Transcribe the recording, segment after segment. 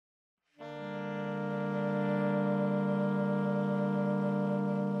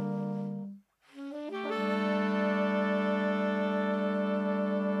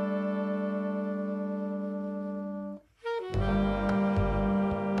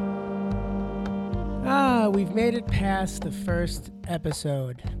we've made it past the first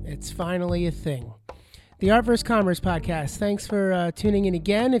episode. It's finally a thing. The Art vs. Commerce podcast. Thanks for tuning in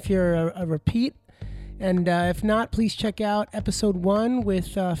again if you're a repeat. And if not, please check out episode 1 with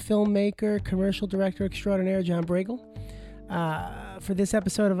filmmaker, commercial director extraordinaire John Bragle. For this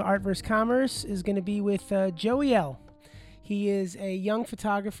episode of Art vs. Commerce is going to be with Joey L. He is a young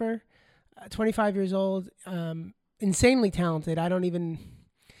photographer, 25 years old, insanely talented.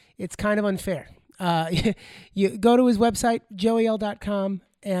 It's kind of unfair. You go to his website, joeyl.com,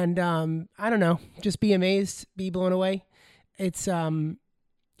 and I don't know, just be amazed, be blown away. It's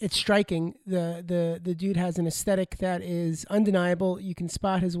striking. The dude has an aesthetic that is undeniable. You can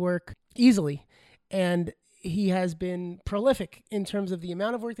spot his work easily, and he has been prolific in terms of the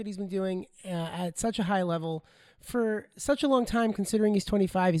amount of work that he's been doing at such a high level for such a long time. Considering he's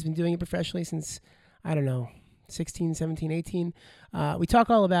 25, he's been doing it professionally since, I don't know, 16, 17, 18. We talk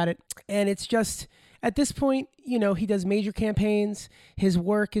all about it. And it's just, at this point, you know, he does major campaigns. His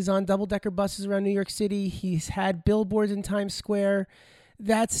work is on double-decker buses around New York City. He's had billboards in Times Square.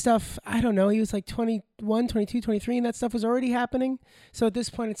 That stuff, I don't know, he was like 21, 22, 23, and that stuff was already happening. So at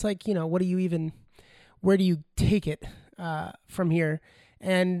this point, it's like, you know, where do you take it from here?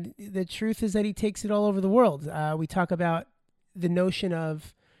 And the truth is that he takes it all over the world. We talk about the notion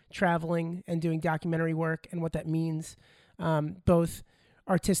of traveling and doing documentary work and what that means, both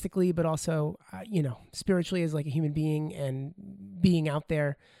artistically, but also, spiritually as like a human being and being out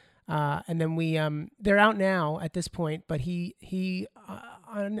there. And then they're out now at this point, but he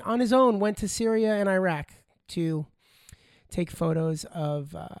on his own went to Syria and Iraq to take photos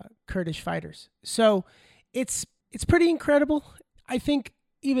of Kurdish fighters. So it's pretty incredible. I think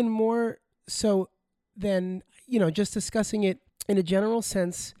even more so than, just discussing it in a general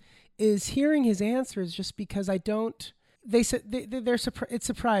sense is hearing his answers, just because it's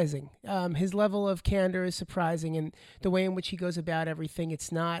surprising. His level of candor is surprising, and the way in which he goes about everything,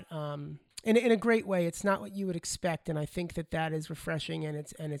 it's not, in a great way, it's not what you would expect. And I think that is refreshing, and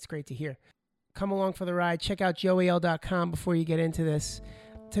it's great to hear. Come along for the ride. Check out joeyl.com before you get into this.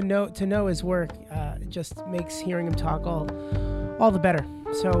 To know his work just makes hearing him talk all the better.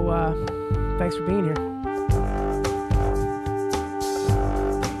 So thanks for being here.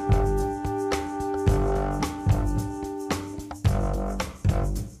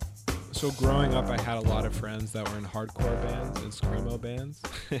 So growing up, I had a lot of friends that were in hardcore bands and screamo bands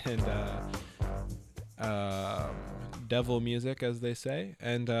and devil music, as they say.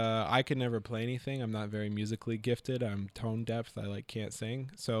 And I could never play anything. I'm not very musically gifted. I'm tone deaf. I can't sing.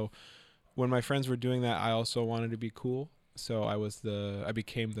 So when my friends were doing that, I also wanted to be cool. So I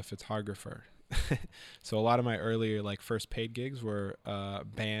became the photographer. So a lot of my earlier first paid gigs were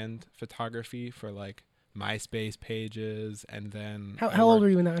band photography for MySpace pages, and then how old were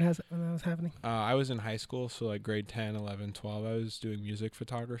you when that was happening? I was in high school, so grade 10, 11, 12. I was doing music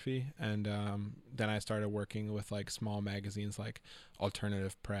photography, and then I started working with small magazines like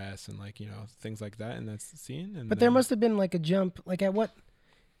Alternative Press and things like that, and that's the scene. And but there must have been a jump,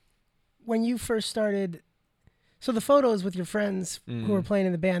 when you first started. So the photos with your friends who were playing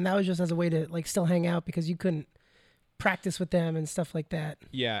in the band, that was just as a way to still hang out because you couldn't practice with them and stuff like that.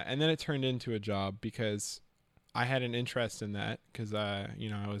 Yeah, and then it turned into a job because I had an interest in that because I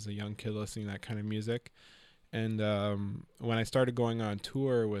was a young kid listening to that kind of music. And when I started going on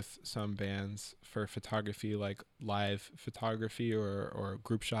tour with some bands for photography, like live photography or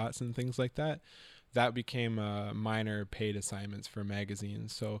group shots and things like that, that became minor paid assignments for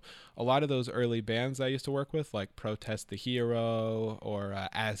magazines. So a lot of those early bands I used to work with, like Protest the Hero or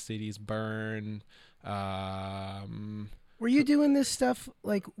As Cities Burn. Were you doing this stuff?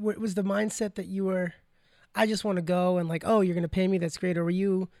 Was the mindset that you were, I just want to go and oh, you're going to pay me? That's great. Or were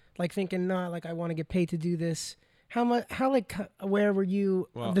you thinking, nah, I want to get paid to do this? How aware were you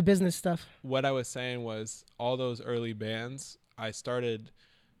of the business stuff? What I was saying was all those early bands,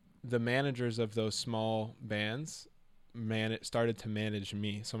 the managers of those small bands started to manage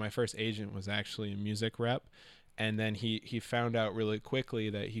me. So my first agent was actually a music rep. And then he found out really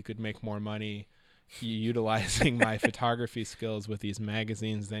quickly that he could make more money utilizing my photography skills with these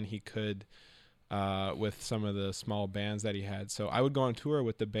magazines than he could with some of the small bands that he had. So I would go on tour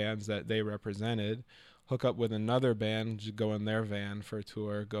with the bands that they represented, hook up with another band, just go in their van for a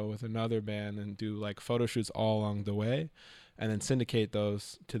tour, go with another band and do photo shoots all along the way, and then syndicate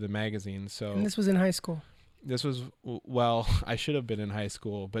those to the magazine. So and this was in high school? This was, I should have been in high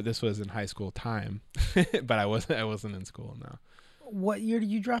school, but this was in high school time. But I wasn't in school, no. What year did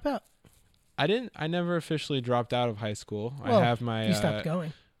you drop out? I never officially dropped out of high school. Well, I have my... You stopped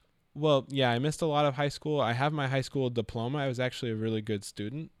going. Well, yeah, I missed a lot of high school. I have my high school diploma. I was actually a really good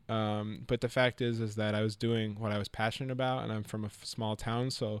student. But the fact is that I was doing what I was passionate about, and I'm from a small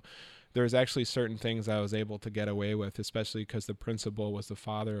town, so there's actually certain things I was able to get away with, especially because the principal was the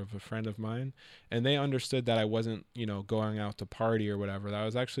father of a friend of mine, and they understood that I wasn't, going out to party or whatever. That I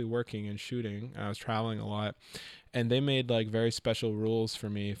was actually working and shooting, and I was traveling a lot, and they made like very special rules for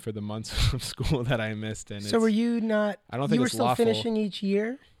me for the months of school that I missed. And so were you not? I don't think you were it's still lawful. finishing each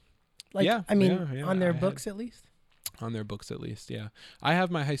year. Like, Yeah, I mean, yeah, on their I books at least. On their books, at least, yeah. I have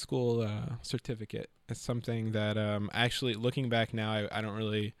my high school certificate. It's something that actually, looking back now, I don't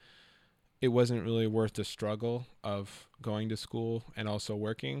really. It wasn't really worth the struggle of going to school and also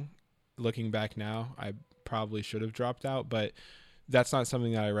working. Looking back now, I probably should have dropped out, but that's not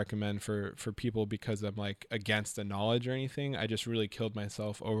something that I recommend for people because I'm like against the knowledge or anything. I just really killed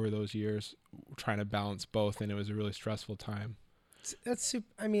myself over those years trying to balance both, and it was a really stressful time. That's super.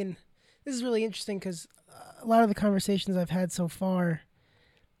 I mean, this is really interesting because a lot of the conversations I've had so far,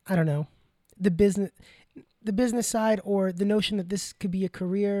 I don't know, the business side or the notion that this could be a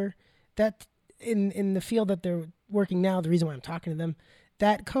career, that in the field that they're working now, the reason why I'm talking to them,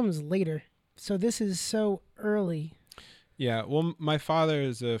 that comes later. So this is so early. Yeah, well, my father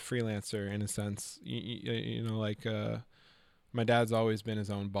is a freelancer in a sense. My dad's always been his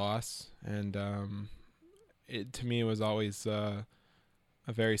own boss, and to me, it was always a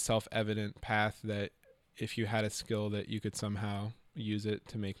very self-evident path that if you had a skill that you could somehow use it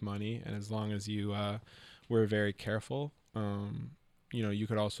to make money, and as long as you were very careful, you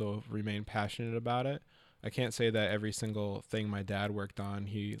could also remain passionate about it. I can't say that every single thing my dad worked on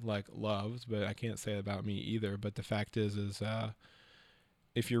he loved, but I can't say about me either. But the fact is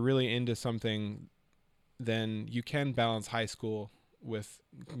if you're really into something, then you can balance high school with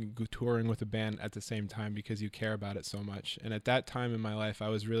touring with a band at the same time because you care about it so much. And at that time in my life, I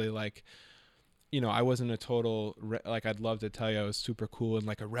was really like, I wasn't a total, I'd love to tell you I was super cool and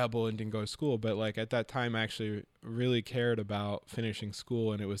like a rebel and didn't go to school. But like at that time, I actually really cared about finishing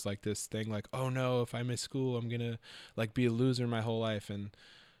school. And it was like this thing like, oh no, if I miss school, I'm going to like be a loser my whole life. And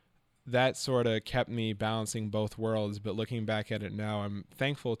that sort of kept me balancing both worlds. But looking back at it now, I'm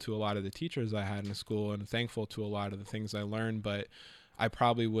thankful to a lot of the teachers I had in school and thankful to a lot of the things I learned. But I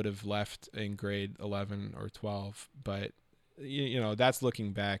probably would have left in grade 11 or 12. But that's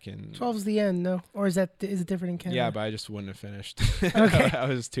looking back. And 12's the end, no? Or is it different in Canada? Yeah, but I just wouldn't have finished. Okay. I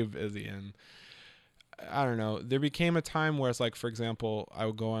was too busy, and I don't know. There became a time where it's like, for example, I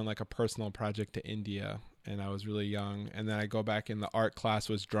would go on like a personal project to India, and I was really young, and then I go back in the art class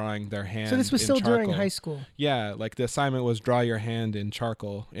was drawing their hand. So this was still charcoal. during high school? Yeah, like the assignment was draw your hand in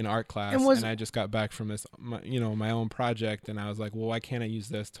charcoal in art class, and I just got back from this, my own project, and I was like, well, why can't I use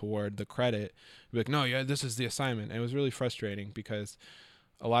this toward the credit? Be like, no, yeah, this is the assignment. And it was really frustrating because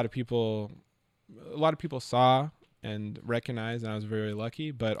a lot of people saw and recognized, and I was very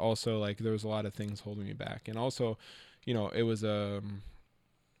lucky, but also like there was a lot of things holding me back. And also, it was I'm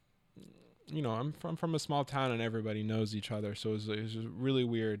from a small town and everybody knows each other. So it was just really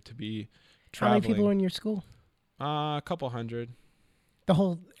weird to be traveling. How many people were in your school? A couple hundred.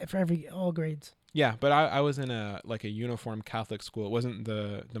 All grades? Yeah, but I was in a uniform Catholic school. It wasn't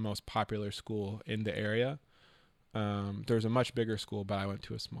the most popular school in the area. There was a much bigger school, but I went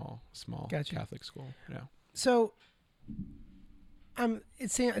to a small Gotcha. Catholic school. Yeah. So,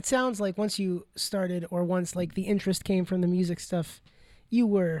 it sounds like once you started, or once like the interest came from the music stuff, you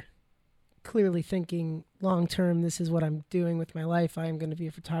were clearly thinking long term. This is what I'm doing with my life. I am going to be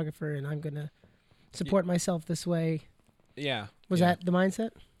a photographer, and I'm going to support myself this way. Yeah. Was that the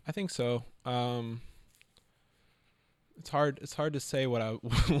mindset? I think so. It's hard to say what I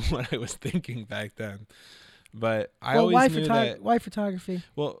was thinking back then, but I always knew that. Why photography?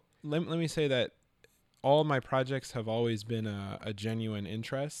 Well, let me say that all my projects have always been a genuine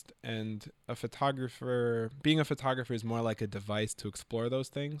interest, and being a photographer is more like a device to explore those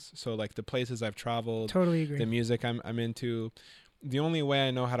things. So like the places I've traveled, totally agree. The music I'm into, the only way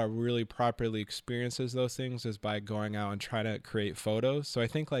I know how to really properly experience those things is by going out and try to create photos. So I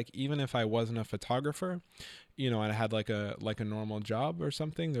think like even if I wasn't a photographer, and I had like a normal job or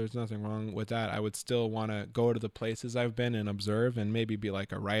something, there's nothing wrong with that. I would still want to go to the places I've been and observe, and maybe be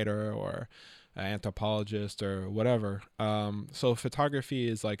like a writer or an anthropologist or whatever. So photography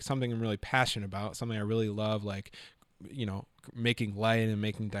is like something I'm really passionate about, something I really love, like, making light and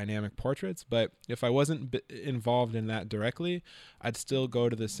making dynamic portraits. But if I wasn't involved in that directly, I'd still go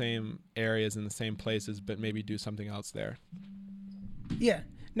to the same areas and the same places, but maybe do something else there. Yeah.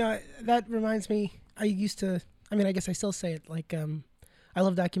 No, that reminds me, I guess I still say it, like, I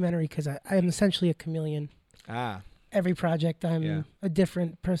love documentary because I am essentially a chameleon. Every project, I'm a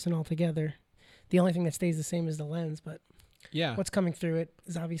different person altogether. The only thing that stays the same is the lens, but Yeah. what's coming through it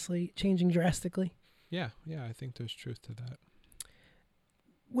is obviously changing drastically. Yeah. I think there's truth to that.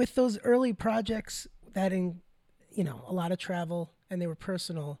 With those early projects that a lot of travel and they were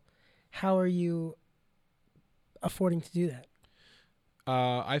personal, how are you affording to do that?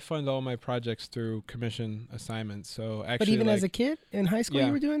 I fund all my projects through commission assignments. So actually, But even as a kid in high school,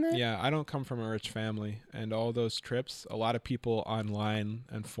 you were doing that? Yeah, I don't come from a rich family, and all those trips, a lot of people online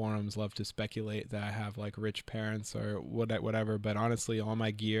and forums love to speculate that I have like rich parents or whatever. But honestly, all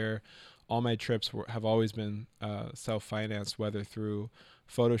my gear, all my trips have always been self-financed, whether through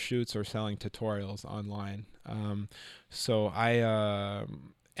photo shoots or selling tutorials online. So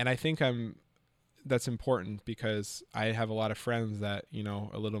and I think that's important because I have a lot of friends that,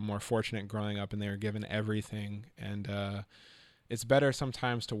 a little more fortunate growing up and they were given everything. And it's better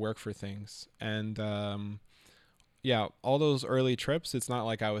sometimes to work for things. And all those early trips, it's not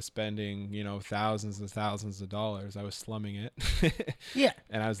like I was spending, thousands and thousands of dollars. I was slumming it. Yeah.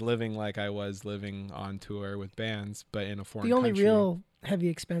 And I was living like I was living on tour with bands, but in a foreign country. The only country. real heavy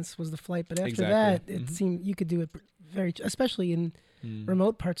expense was the flight. But after that, it seemed you could do it especially in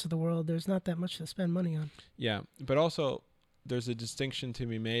remote parts of the world. There's not that much to spend money on. Yeah. But also there's a distinction to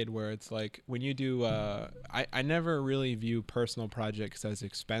be made where it's like when you do, I never really view personal projects as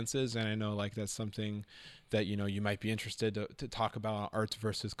expenses. And I know like that's something that, you might be interested to talk about on Arts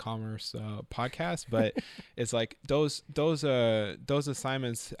versus Commerce podcast, but it's like those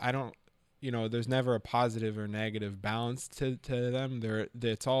assignments, I don't, there's never a positive or negative balance to them.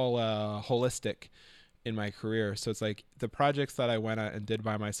 It's all holistic in my career. So it's like the projects that I went out and did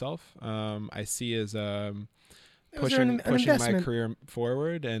by myself, I see as pushing my career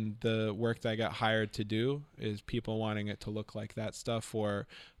forward, and the work that I got hired to do is people wanting it to look like that stuff or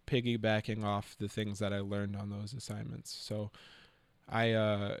piggybacking off the things that I learned on those assignments. So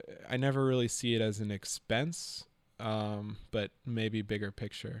I never really see it as an expense, but maybe bigger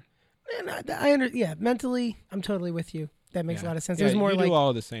picture. And mentally, I'm totally with you. That makes a lot of sense. It was more you like do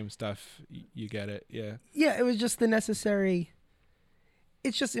all the same stuff. You get it. Yeah. Yeah, it was just the necessary.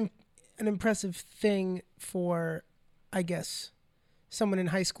 It's just an impressive thing for, I guess, someone in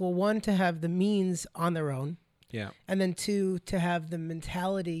high school. One, to have the means on their own. Yeah. And then two, to have the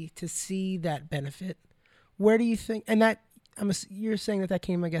mentality to see that benefit. Where do you think? And that you're saying that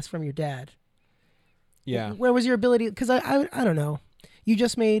came, I guess, from your dad. Yeah. Where was your ability? Because I don't know. You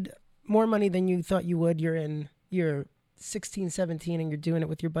just made more money than you thought you would. You're 16, 17, and you're doing it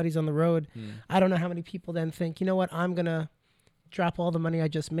with your buddies on the road. I don't know how many people then think, you know what, I'm going to drop all the money I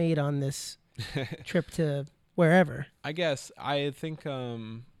just made on this trip to wherever. I guess I think, how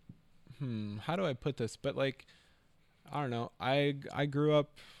do I put this? But like, I don't know. I grew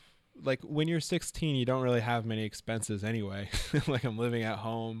up, like when you're 16, you don't really have many expenses anyway. Like I'm living at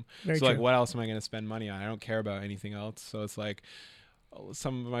home. Very so true. Like what else am I going to spend money on? I don't care about anything else. So it's like,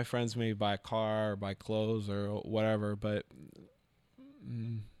 some of my friends maybe buy a car or buy clothes or whatever, but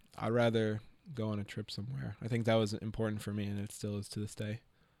I'd rather go on a trip somewhere. I think that was important for me, and it still is to this day.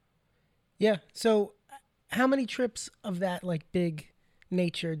 Yeah. So how many trips of that like big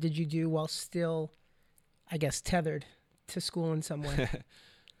nature did you do while still, I guess, tethered to school in some way?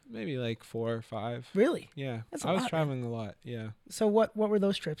 Maybe like 4 or 5. Really? Yeah. That's I was traveling a lot. Yeah. So what were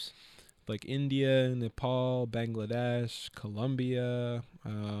those trips? Like India, Nepal, Bangladesh, Colombia,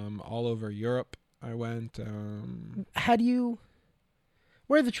 all over Europe I went.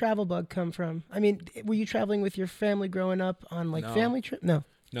 Where did the travel bug come from? I mean, were you traveling with your family growing up on like family trip? No,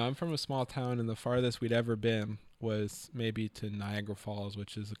 I'm from a small town, and the farthest we'd ever been was maybe to Niagara Falls,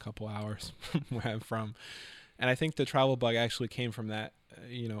 which is a couple hours from where I'm from. And I think the travel bug actually came from that,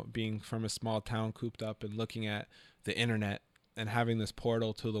 being from a small town cooped up and looking at the internet and having this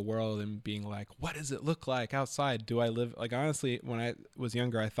portal to the world and being like, what does it look like outside? Do I live, like, honestly, when I was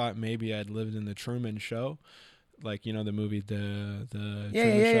younger, I thought maybe I'd lived in the Truman Show, like, the movie, the Truman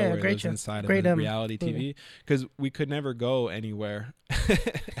Show, where he lives inside of the reality TV, because we could never go anywhere.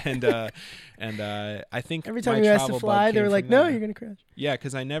 and I think every time you asked to fly, they were like, no, you're going to crash. Yeah.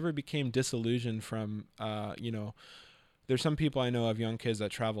 Cause I never became disillusioned from, there's some people I know of young kids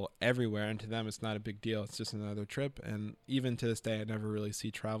that travel everywhere, and to them it's not a big deal. It's just another trip. And even to this day, I never really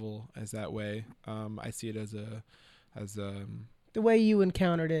see travel as that way. I see it as the way you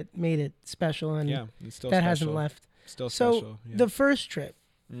encountered it made it special, and it's still that special. Hasn't left. Still so special. Yeah. The first trip,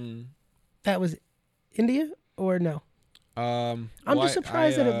 that was India or no? I'm just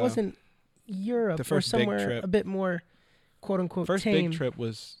surprised that it wasn't Europe or somewhere a bit more, quote unquote, first tame. big trip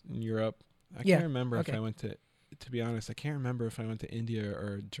was in Europe. I can't remember if I went to be honest, I can't remember if I went to India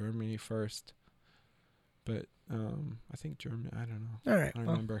or Germany first. but I think German. I don't know. All right. I don't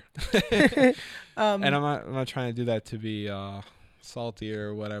Well. remember. And I'm not trying to do that to be salty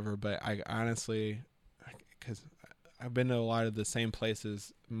or whatever, but I honestly, because I've been to a lot of the same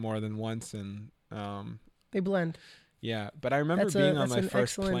places more than once, and they blend. yeah, but I remember being on my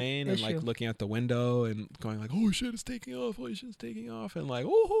first plane and like issue. looking out the window and going like, "Oh shit, it's taking off! Holy shit, it's taking off!" And like,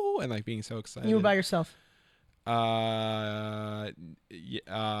 "Oh!" and like being so excited. You were by yourself. I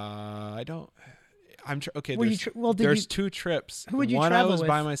don't. Okay. Were There's, you well, did there's you, two trips. who would you One I travel was with?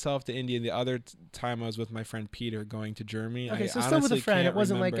 by myself to India. The other time I was with my friend Peter going to Germany. Okay, I so still with a honestly friend. It can't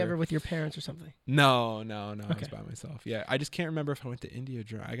wasn't like remember. ever with your parents or something. No. I was Okay. by myself. Yeah, I just can't remember if I went to India.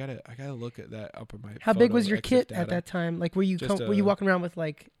 I gotta look at that up in my. How big photo was your exif kit data. at that time? Like, were you Just were you a- walking around with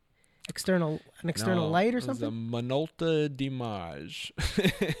like an external light or It was a something? Minolta Dimage.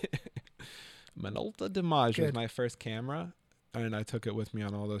 Minolta Dimage was Good. my first camera, and I took it with me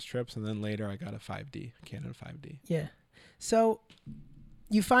on all those trips. And then later I got a 5D, Canon 5D. Yeah. So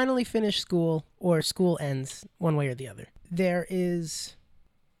you finally finish school, or school ends one way or the other. There is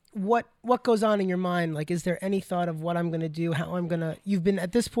what goes on in your mind? Like, is there any thought of what I'm going to do, how I'm going to, you've been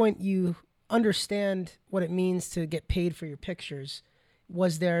at this point, you understand what it means to get paid for your pictures.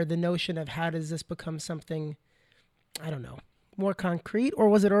 Was there the notion of how does this become something, I don't know, more concrete, or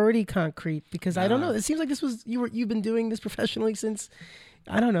was it already concrete? Because I don't know. It seems like this was, you've been doing this professionally since,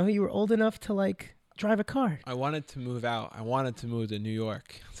 I don't know, you were old enough to like drive a car. I wanted to move out. I wanted to move to New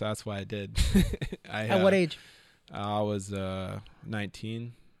York, so that's why I did. At what age? I was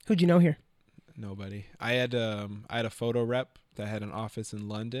 19. Who'd you know here? Nobody. I had a photo rep that had an office in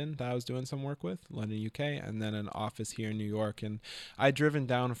London that I was doing some work with, London, UK, and then an office here in New York. And I'd driven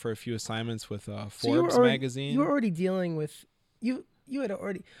down for a few assignments with Forbes magazine. You were already dealing with you had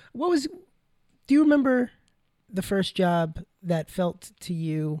already. What was? Do you remember the first job that felt to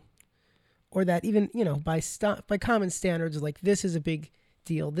you, or that even by common standards, like this is a big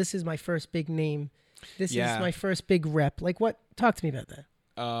deal. This is my first big name. This is my first big rep. Like what? Talk to me about that.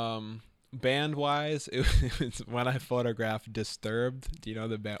 Band wise, it was when I photographed Disturbed. Do you know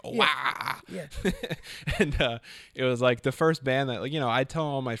the band? Yeah. Wah! Yeah. And it was like the first band that, like, I tell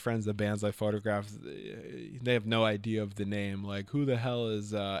all my friends the bands I photographed, they have no idea of the name. Like, who the hell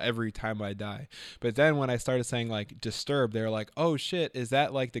is Every Time I Die? But then when I started saying like Disturbed, they were like, oh shit, is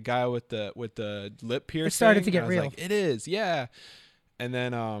that like the guy with the lip piercing? It started to get and I was real. like, it is, yeah. And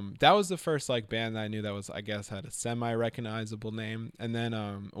then that was the first like band that I knew that was, I guess, had a semi-recognizable name. And then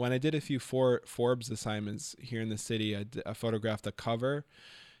when I did a few Forbes assignments here in the city, I photographed a cover,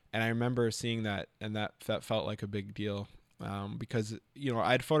 and I remember seeing that, and that felt like a big deal because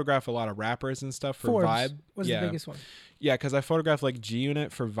I'd photograph a lot of rappers and stuff for Forbes Vibe. was the biggest one. Yeah, because I photographed like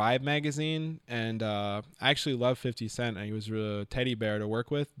G-Unit for Vibe magazine, and I actually love 50 Cent, and he was a teddy bear to work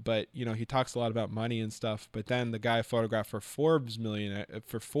with, but he talks a lot about money and stuff. But then the guy I photographed for Forbes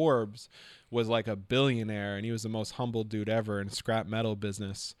was like a billionaire, and he was the most humble dude ever in scrap metal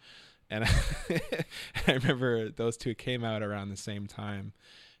business. And I remember those two came out around the same time.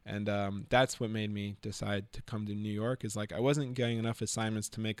 And that's what made me decide to come to New York, is like I wasn't getting enough assignments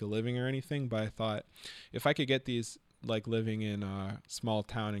to make a living or anything, but I thought if I could get these like living in a small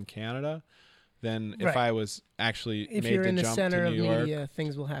town in Canada, then if I was actually if made you're the in the jump center to of New York, media,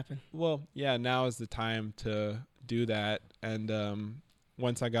 things will happen. well, yeah, now is the time to do that. And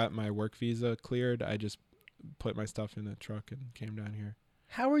once I got my work visa cleared, I just put my stuff in a truck and came down here.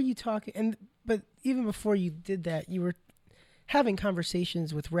 How are you talking? But even before you did that, you were having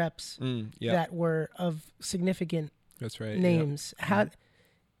conversations with reps that were of significant That's right. names. Yep. How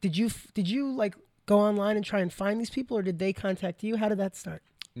did you like go online and try and find these people, or did they contact you? How did that start?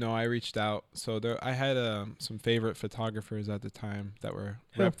 No, I reached out. So I had some favorite photographers at the time that were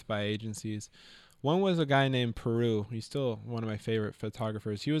Who? repped by agencies. One was a guy named Peru. He's still one of my favorite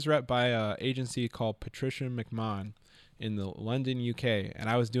photographers. He was repped by an agency called Patricia McMahon in the London, UK. And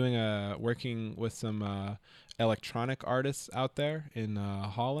I was working with some electronic artists out there in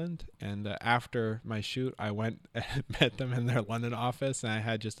Holland. And after my shoot, I went and met them in their London office, and I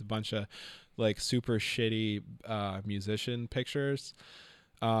had just a bunch of like super shitty musician pictures.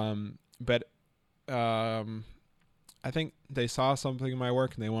 But I think they saw something in my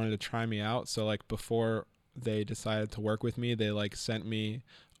work and they wanted to try me out. So like before they decided to work with me, they like sent me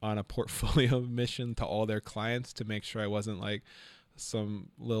on a portfolio mission to all their clients to make sure I wasn't like some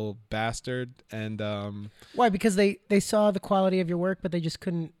little bastard. And Why? Because they saw the quality of your work, but they just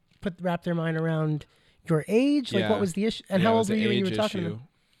couldn't wrap their mind around your age. Like, what was the issue? And how old were you when you were talking to them?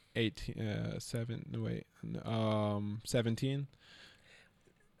 17.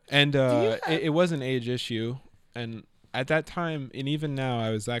 And it was an age issue, and at that time, and even now,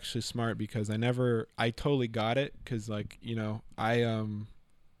 I was actually smart because I totally got it. Cause like,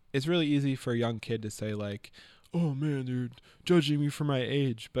 it's really easy for a young kid to say like, oh man, they're judging me for my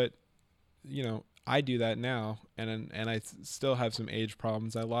age. But, I do that now, and I still have some age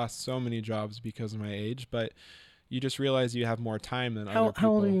problems. I lost so many jobs because of my age, but you just realize you have more time than other people. How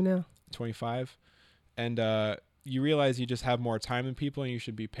old are you now? 25. And you realize you just have more time than people, and you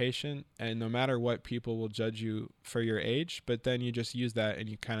should be patient. And no matter what, people will judge you for your age. But then you just use that and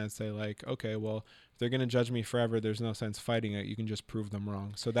you kind of say like, okay, well, if they're going to judge me forever, there's no sense fighting it. You can just prove them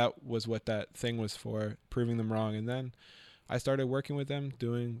wrong. So that was what that thing was for, proving them wrong. And then I started working with them,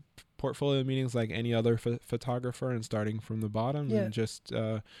 doing portfolio meetings like any other photographer, and starting from the bottom and just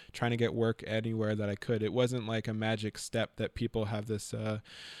trying to get work anywhere that I could. It wasn't like a magic step that people have this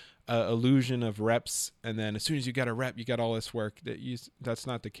illusion of reps, and then as soon as you got a rep, you got all this work. That's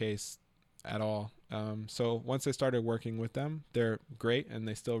not the case at all. So once I started working with them, they're great, and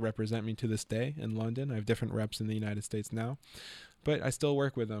they still represent me to this day in London. I have different reps in the United States now, but I still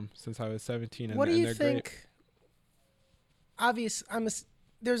work with them since I was 17. And, what do you they're think? Great.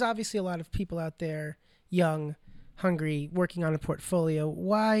 There's obviously a lot of people out there, young, hungry, working on a portfolio.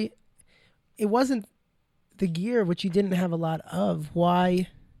 Why it wasn't the gear, which you didn't have a lot of? Why?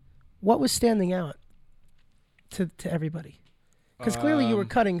 What was standing out to everybody? Because clearly you were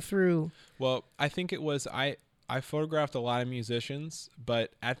cutting through. Well, I think it was I photographed a lot of musicians,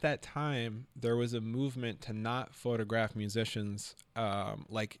 but at that time there was a movement to not photograph musicians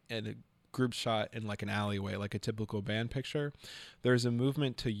like in a group shot in like an alleyway, like a typical band picture. There's a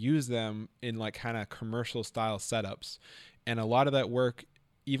movement to use them in like kind of commercial style setups. And a lot of that work,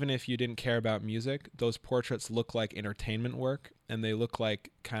 even if you didn't care about music, those portraits look like entertainment work, and they look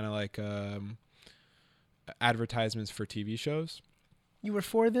like kind of like advertisements for TV shows. You were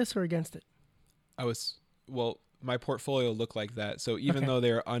for this or against it? My portfolio looked like that. So even though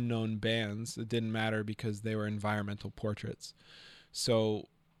they were unknown bands, it didn't matter because they were environmental portraits. So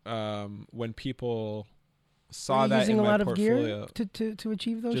when people saw that in my portfolio, to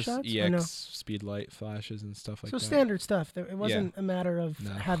achieve those just shots, EX speed light flashes and stuff like that. So standard stuff. It wasn't a matter of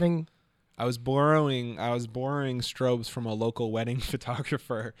having. I was borrowing strobes from a local wedding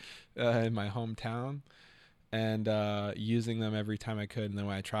photographer in my hometown, and using them every time I could. And then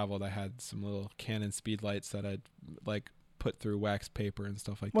when I traveled, I had some little Canon speed lights that I'd like put through wax paper and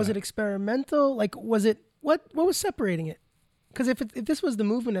stuff like that. Was it experimental? Like, was it what was separating it? Because if this was the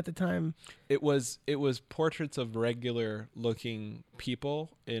movement at the time, it was portraits of regular looking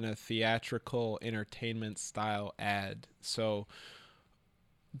people in a theatrical entertainment style ad. So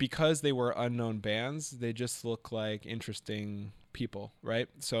because they were unknown bands, they just look like interesting people, right?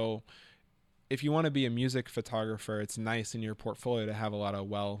 So if you want to be a music photographer, it's nice in your portfolio to have a lot of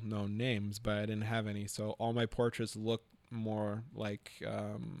well-known names, but I didn't have any. So all my portraits look more like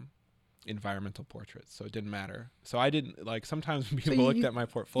environmental portraits, so it didn't matter. So I didn't like, sometimes when people looked at my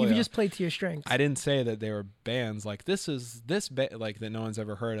portfolio, you just played to your strengths. I didn't say that they were bands like this like that no one's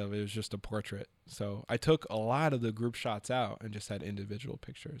ever heard of. It was just a portrait. So I took a lot of the group shots out and just had individual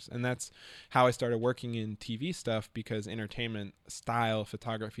pictures, and that's how I started working in TV stuff, because entertainment style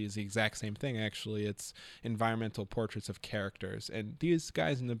photography is the exact same thing. Actually, it's environmental portraits of characters, and these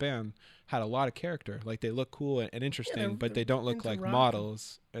guys in the band had a lot of character. Like, they look cool and interesting, but they don't look like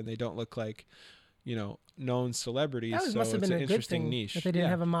models, and they don't look like, known celebrities. That must have been a good thing niche. That they didn't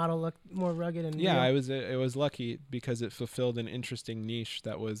have a model look more rugged and it was lucky because it fulfilled an interesting niche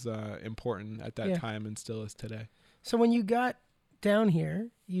that was important at that time and still is today. So when you got down here,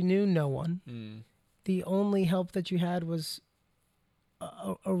 you knew no one. The only help that you had was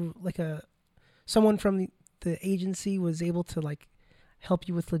someone from the agency was able to like help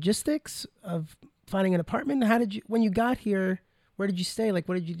you with logistics of finding an apartment. When you got here, where did you stay? Like,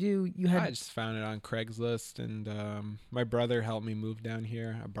 what did you do? I just found it on Craigslist, and my brother helped me move down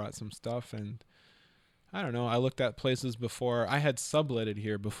here. I brought some stuff, and I don't know. I looked at places before. I had subletted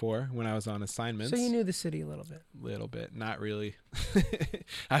here before when I was on assignments. So you knew the city a little bit. Little bit, not really. You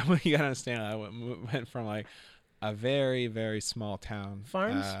gotta understand. I went from like a very, very small town,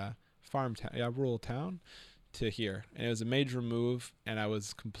 farm town, rural town, to here, and it was a major move, and I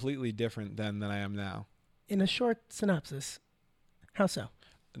was completely different then than I am now. In a short synopsis. How so?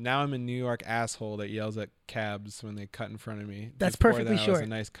 Now I'm a New York asshole that yells at cabs when they cut in front of me. That's perfectly short. I was a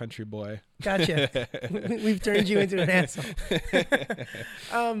nice country boy. Gotcha. We've turned you into an asshole.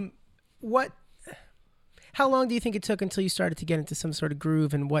 How long do you think it took until you started to get into some sort of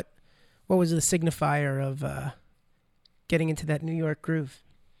groove, and what was the signifier of getting into that New York groove?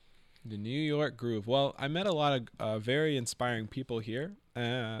 The New York groove. Well, I met a lot of very inspiring people here.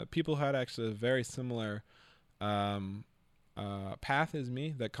 People who had actually a very similar path as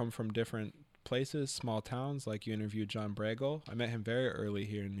me that come from different places, small towns. Like you interviewed John Bregel. I met him very early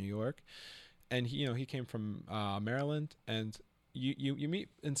here in New York, and he came from Maryland. And you meet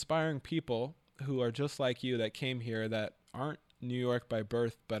inspiring people who are just like you that came here that aren't New York by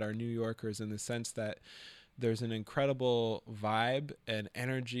birth, but are New Yorkers in the sense that there's an incredible vibe and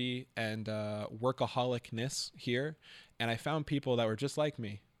energy and workaholicness here. And I found people that were just like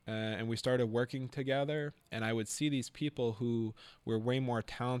me. And we started working together, and I would see these people who were way more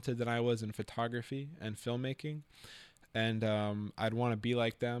talented than I was in photography and filmmaking. And I'd want to be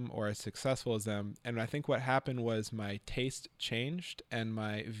like them or as successful as them. And I think what happened was my taste changed and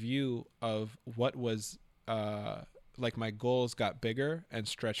my view of what was like my goals got bigger and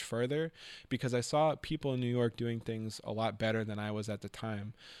stretched further because I saw people in New York doing things a lot better than I was at the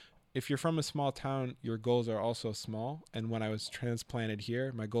time. If you're from a small town, your goals are also small. And when I was transplanted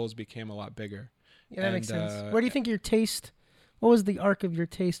here, my goals became a lot bigger. Yeah, that makes sense. Where do you think your taste, what was the arc of your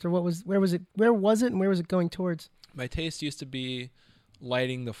taste, or where was it and where was it going towards? My taste used to be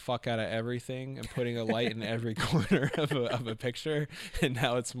lighting the fuck out of everything and putting a light in every corner of a picture. And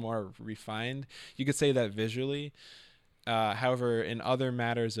now it's more refined. You could say that visually. However, in other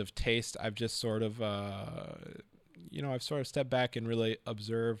matters of taste, I've just sort of, I've sort of stepped back and really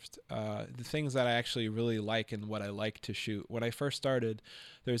observed the things that I actually really like and what I like to shoot. When I first started,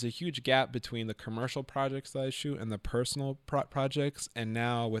 there's a huge gap between the commercial projects that I shoot and the personal projects. And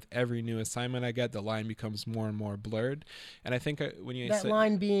now with every new assignment I get, the line becomes more and more blurred. And I think when you that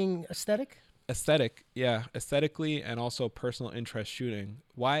line being aesthetically and also personal interest shooting.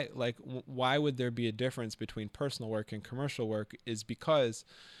 Why would there be a difference between personal work and commercial work is because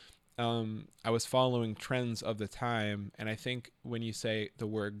I was following trends of the time. And I think when you say the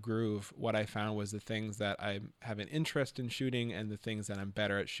word groove, what I found was the things that I have an interest in shooting and the things that I'm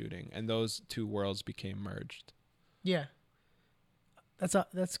better at shooting. And those two worlds became merged. Yeah.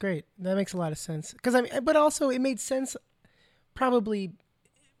 That's great. That makes a lot of sense. But also it made sense probably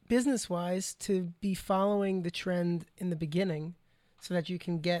business-wise to be following the trend in the beginning so that you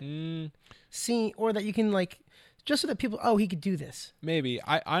can get seen, or that you can just so that people, he could do this. Maybe.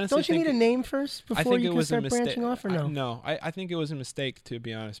 I honestly don't you need a name first before you can start branching off, or no? No, I think it was a mistake, to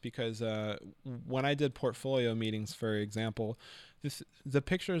be honest, because when I did portfolio meetings, for example, the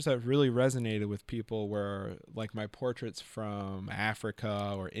pictures that really resonated with people were like my portraits from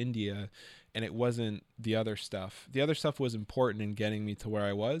Africa or India, and it wasn't the other stuff. The other stuff was important in getting me to where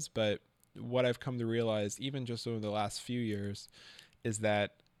I was, but what I've come to realize, even just over the last few years, is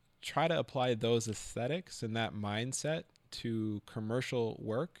that try to apply those aesthetics and that mindset to commercial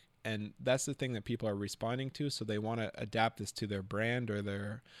work. And that's the thing that people are responding to. So they want to adapt this to their brand or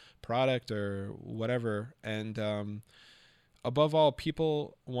their product or whatever. And above all,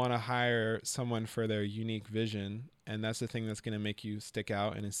 people want to hire someone for their unique vision. And that's the thing that's going to make you stick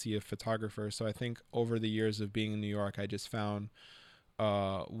out and see a photographer. So I think over the years of being in New York, I just found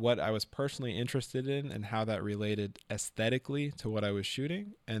what I was personally interested in and how that related aesthetically to what I was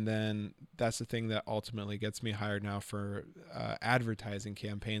shooting. And then that's the thing that ultimately gets me hired now for advertising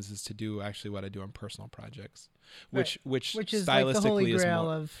campaigns, is to do actually what I do on personal projects, which is stylistically like the holy is grail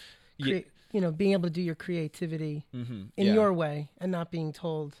more, of being able to do your creativity in your way and not being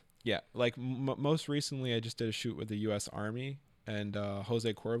told. Yeah. Like most recently, I just did a shoot with the U.S. Army and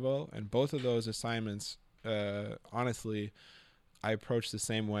Jose Cuervo, and both of those assignments, honestly, I approached the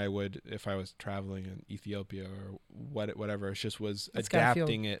same way I would if I was traveling in Ethiopia or whatever. It just was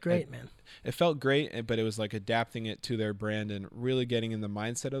adapting it. Great, man. It felt great, but it was like adapting it to their brand and really getting in the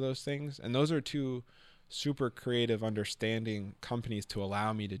mindset of those things. And those are two super creative, understanding companies to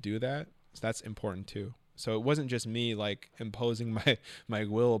allow me to do that. So that's important too. So it wasn't just me like imposing my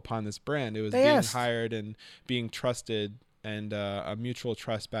will upon this brand. It was being hired and being trusted, and a mutual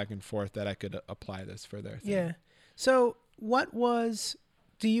trust back and forth that I could apply this for their thing. Yeah. So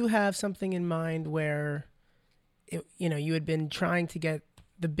do you have something in mind where, you had been trying to get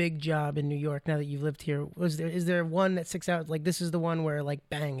the big job in New York now that you've lived here? Is there one that sticks out? Like, this is the one where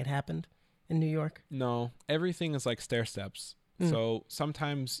bang, it happened in New York? No, everything is like stair steps. So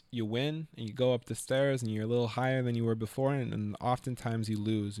sometimes you win and you go up the stairs and you're a little higher than you were before. And oftentimes you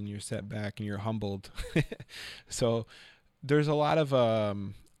lose and you're set back and you're humbled. So there's a lot of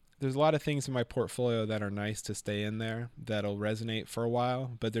things in my portfolio that are nice to stay in there that'll resonate for a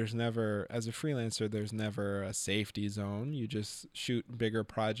while, but there's never, as a freelancer, there's never a safety zone. You just shoot bigger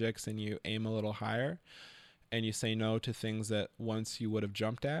projects and you aim a little higher, and you say no to things that once you would have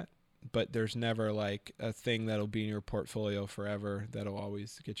jumped at, but there's never like a thing that'll be in your portfolio forever that'll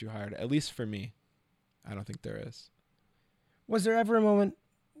always get you hired. At least for me, I don't think there is. Was there ever a moment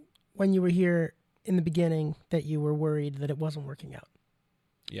when you were here in the beginning that you were worried that it wasn't working out?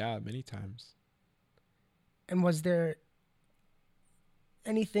 Yeah, many times. And was there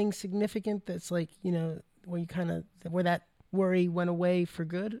anything significant that's like, you know, where that worry went away for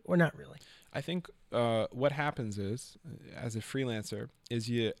good, or not really? I think what happens is, as a freelancer, is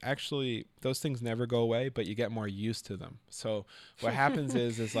you actually, those things never go away, but you get more used to them. So what happens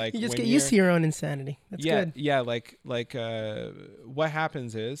is like you just when get used to your own insanity. That's good. Yeah, like what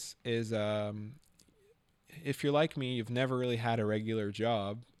happens is if you're like me, you've never really had a regular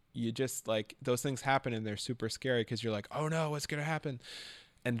job. You just like, those things happen and they're super scary because you're like, oh no, what's gonna happen?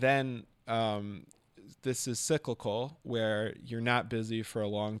 And then this is cyclical, where you're not busy for a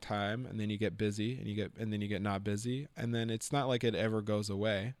long time, and then you get busy, and then you get not busy, and then it's not like it ever goes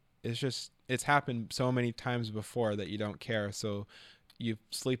away. It's just, it's happened so many times before that you don't care. So you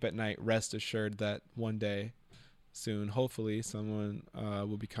sleep at night, rest assured that one day soon, hopefully, someone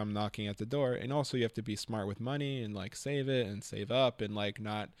will become knocking at the door. And also, you have to be smart with money and like save it and save up and like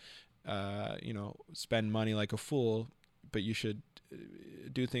not spend money like a fool, but you should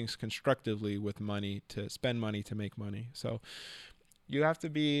do things constructively with money, to spend money to make money. So you have to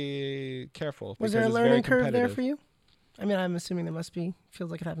be careful. Was there a learning curve there for you? I mean, I'm assuming there must be. Feels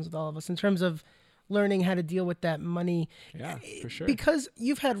like it happens with all of us in terms of learning how to deal with that money. Yeah, for sure. Because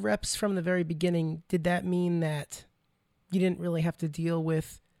you've had reps from the very beginning, did that mean that you didn't really have to deal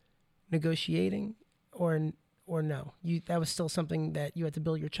with negotiating, or no? That was still something that you had to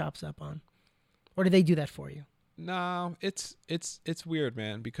build your chops up on? Or did they do that for you? No, it's weird,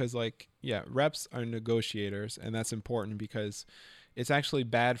 man, because like, yeah, reps are negotiators, and that's important because it's actually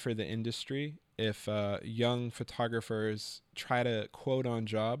bad for the industry if young photographers try to quote on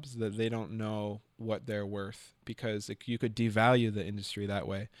jobs that they don't know what they're worth, because you could devalue the industry that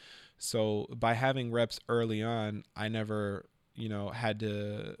way. So by having reps early on, I never, had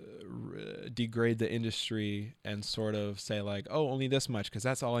to degrade the industry and sort of say like, oh, only this much, because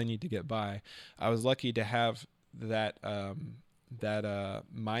that's all I need to get by. I was lucky to have that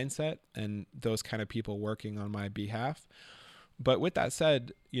mindset and those kind of people working on my behalf. But with that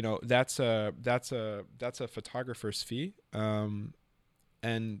said, that's a photographer's fee, and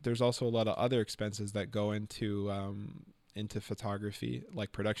there's also a lot of other expenses that go into photography,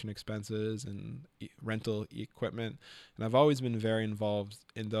 like production expenses and rental equipment. And I've always been very involved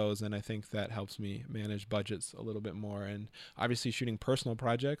in those, and I think that helps me manage budgets a little bit more. And obviously, shooting personal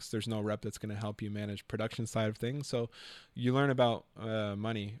projects, there's no rep that's going to help you manage production side of things. So you learn about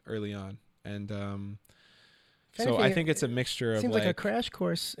money early on, and so I think it's a mixture of, seems like a crash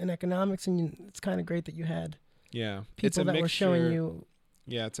course in economics, and it's kind of great that you had people that were showing you.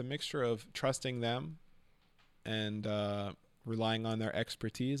 Yeah, it's a mixture of trusting them and relying on their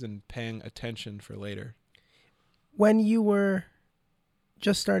expertise and paying attention for later. When you were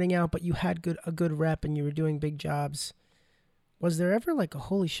just starting out, but you had a good rep and you were doing big jobs, was there ever like a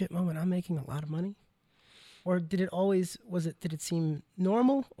holy shit moment, I'm making a lot of money? Or did it seem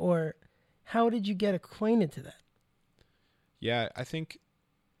normal, or how did you get acquainted to that? Yeah, I think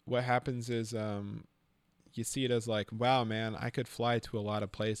what happens is you see it as like, wow, man, I could fly to a lot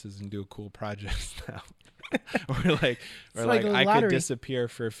of places and do cool projects now. or I could disappear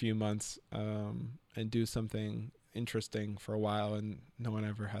for a few months and do something interesting for a while, and no one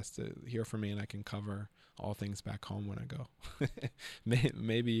ever has to hear from me, and I can cover all things back home when I go.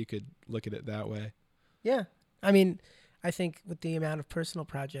 Maybe you could look at it that way. Yeah. I mean, I think with the amount of personal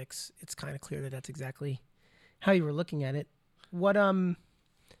projects, it's kind of clear that that's exactly how you were looking at it. How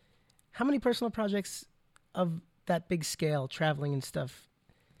many personal projects of that big scale, traveling and stuff,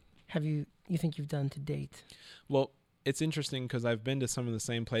 you think you've done to date? Well, it's interesting because I've been to some of the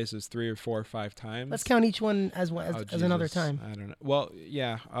same places 3 or 4 or 5 times. Let's count each one as another time. I don't know. Well,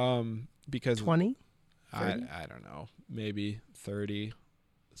 yeah, because 20? I don't know, maybe 30,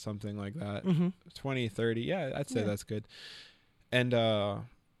 something like that. Mm-hmm. 20, 30. Yeah, I'd say that's good. And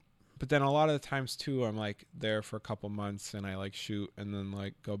but then a lot of the times too, I'm like there for a couple months and I like shoot and then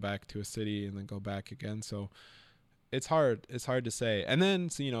like go back to a city and then go back again. So it's hard to say. And then,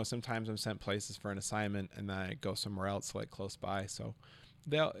 so, sometimes I'm sent places for an assignment and then I go somewhere else like close by. So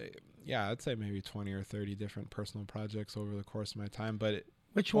I'd say maybe 20 or 30 different personal projects over the course of my time, but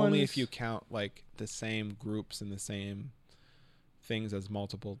only if you count like the same groups and the same things as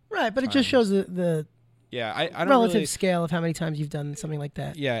multiple. Right. But times. It just shows the I don't relative scale of how many times you've done something like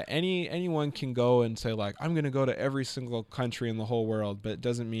that. Yeah. Anyone can go and say like, I'm going to go to every single country in the whole world, but it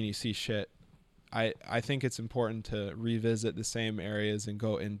doesn't mean you see shit. I think it's important to revisit the same areas and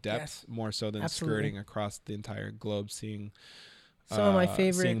go in depth more so than skirting across the entire globe, seeing some of my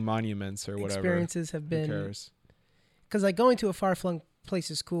favorite seeing monuments or whatever experiences have been, because like going to a far-flung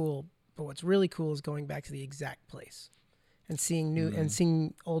place is cool, But what's really cool is going back to the exact place and seeing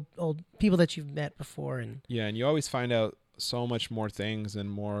seeing old people that you've met before. And yeah, and you always find out so much more things and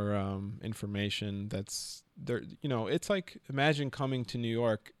more information that's there. You know, it's like, imagine coming to New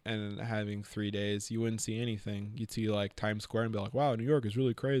York and having 3 days. You wouldn't see anything. You'd see like Times Square and be like, wow, New York is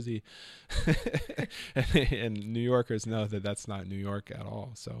really crazy. And New Yorkers know that that's not New York at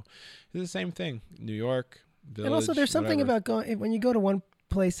all. So it's the same thing. New York, village, and also there's something whatever. about going, when you go to one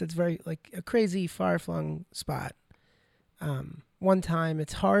place that's very like a crazy far flung spot, one time,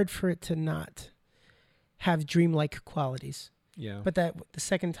 it's hard for it to not have dreamlike qualities. Yeah. But that the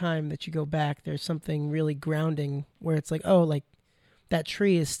second time that you go back, there's something really grounding where it's like, oh, like that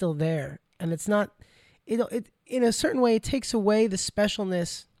tree is still there, and it's not. It in a certain way, it takes away the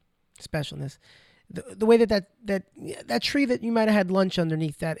specialness, the way that tree that you might have had lunch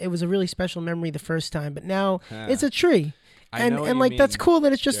underneath, that it was a really special memory the first time, but now it's a tree. And like, that's cool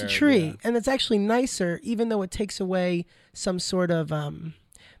that it's just Jared, a tree, yeah. and it's actually nicer, even though it takes away some sort of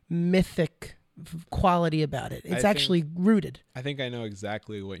mythic quality about it. It's actually rooted. I think I know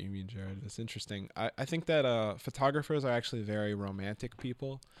exactly what you mean, Jared. It's interesting. I think that photographers are actually very romantic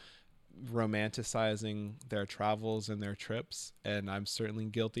people, romanticizing their travels and their trips, and I'm certainly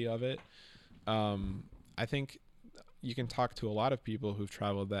guilty of it. I think you can talk to a lot of people who've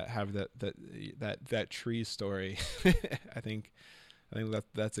traveled that have that tree story. I think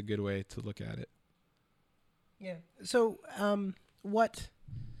that's a good way to look at it. Yeah. So,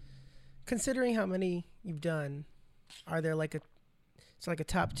 considering how many you've done, are there like a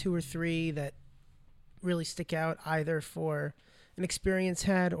top 2 or 3 that really stick out, either for an experience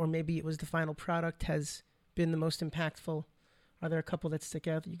had, or maybe it was the final product has been the most impactful? Are there a couple that stick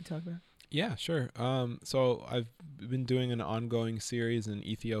out that you can talk about? Yeah, sure. So I've been doing an ongoing series in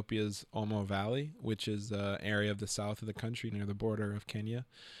Ethiopia's Omo Valley, which is an area of the south of the country near the border of Kenya.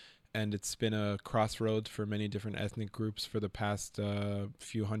 And it's been a crossroads for many different ethnic groups for the past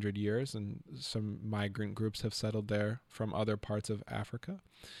few hundred years. And some migrant groups have settled there from other parts of Africa.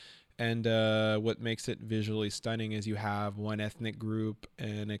 And what makes it visually stunning is you have one ethnic group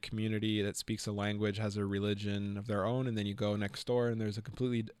and a community that speaks a language, has a religion of their own, and then you go next door and there's a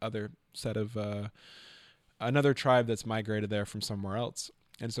completely other set of another tribe that's migrated there from somewhere else.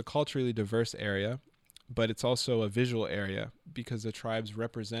 And it's a culturally diverse area, but it's also a visual area because the tribes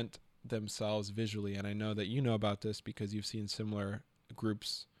represent themselves visually. And I know that you know about this because you've seen similar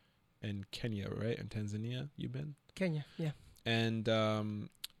groups in Kenya, right? In Tanzania, you've been? Kenya, yeah. And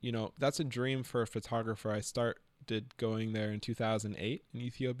you know, that's a dream for a photographer. I started going there in 2008 in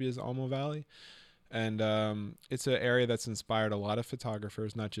Ethiopia's Omo Valley. And it's an area that's inspired a lot of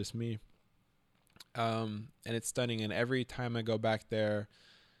photographers, not just me. And it's stunning. And every time I go back there,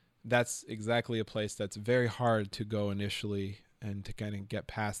 that's exactly a place that's very hard to go initially, and to kind of get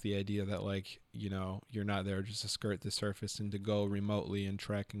past the idea that, like, you know, you're not there just to skirt the surface, and to go remotely and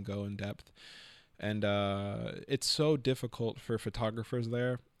trek and go in depth. And it's so difficult for photographers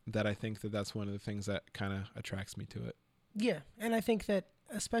there that I think that that's one of the things that kind of attracts me to it. Yeah, and I think that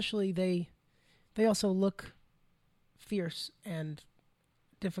especially they also look fierce and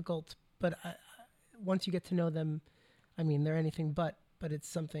difficult, but once you get to know them, I mean, they're anything but it's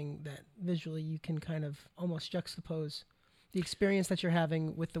something that visually you can kind of almost juxtapose the experience that you're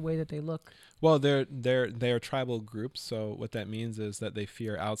having with the way that they look. Well, they're tribal groups, so what that means is that they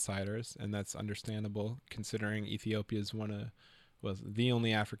fear outsiders, and that's understandable considering Ethiopia was the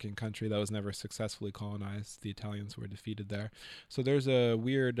only African country that was never successfully colonized. The Italians were defeated there. So there's a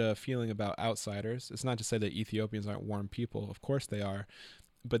weird feeling about outsiders. It's not to say that Ethiopians aren't warm people. Of course they are.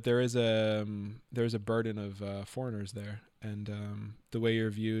 But there's a burden of foreigners there, and the way you're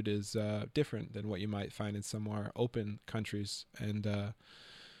viewed is different than what you might find in some more open countries. And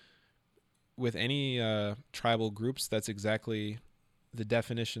with any tribal groups, that's exactly the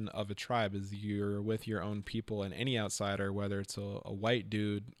definition of a tribe, is you're with your own people, and any outsider, whether it's a white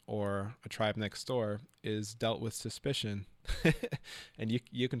dude or a tribe next door, is dealt with suspicion. And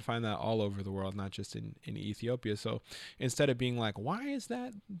you can find that all over the world, not just in Ethiopia. So instead of being like, why is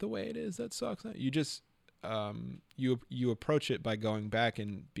that the way it is? That sucks. You just you approach it by going back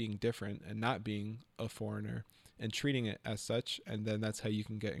and being different and not being a foreigner and treating it as such. And then that's how you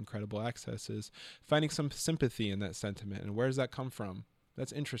can get incredible access, is finding some sympathy in that sentiment. And where does that come from?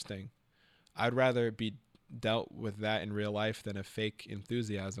 That's interesting. I'd rather be dealt with that in real life than a fake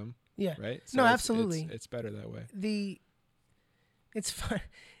enthusiasm. Yeah. Right? So no, absolutely. It's better that way. It's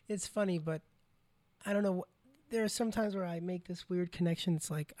funny, but I don't know. There are some times where I make this weird connection. It's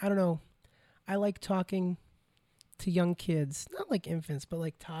like, I don't know. I like talking to young kids, not like infants, but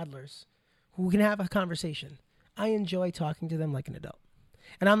like toddlers who can have a conversation. I enjoy talking to them like an adult.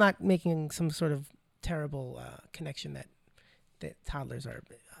 And I'm not making some sort of terrible connection that toddlers are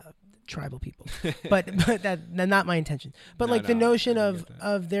tribal people, but that's not my intention. But No, like the no, notion I of get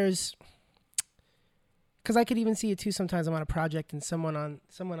that. there's, because I could even see it too. Sometimes I'm on a project and someone on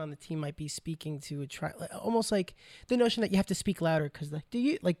the team might be speaking to a tribe, almost like the notion that you have to speak louder because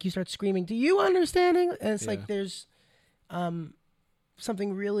like you start screaming, do you understanding? And it's Yeah. like there's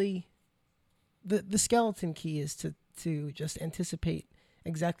something really, the skeleton key is to just anticipate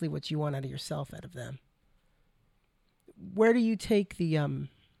exactly what you want out of yourself, out of them. Where do you take the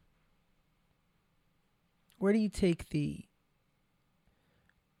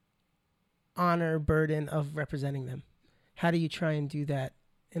honor burden of representing them? How do you try and do that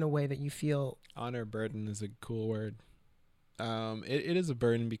in a way that you feel Honor burden is a cool word. It is a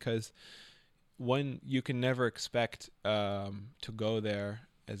burden because one, you can never expect to go there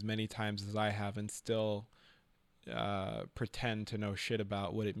as many times as I have and still pretend to know shit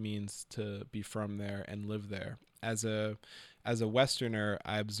about what it means to be from there and live there. As a Westerner,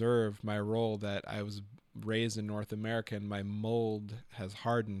 I observe my role that I was raised in North America and my mold has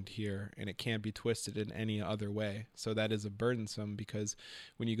hardened here and it can't be twisted in any other way. So that is a burdensome, because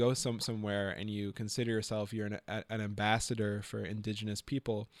when you go somewhere and you consider yourself you're an ambassador for indigenous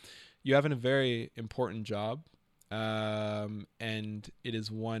people, you have a very important job, and it is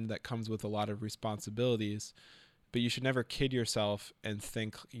one that comes with a lot of responsibilities. But you should never kid yourself and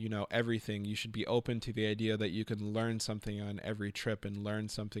think you know everything. You should be open to the idea that you can learn something on every trip and learn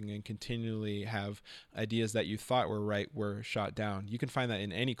something and continually have ideas that you thought were right were shot down. You can find that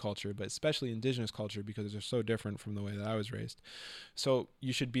in any culture, but especially indigenous culture because they're so different from the way that I was raised. So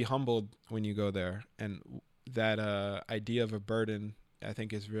you should be humbled when you go there. And that idea of a burden, I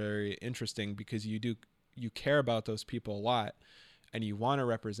think, is very interesting because you care about those people a lot and you want to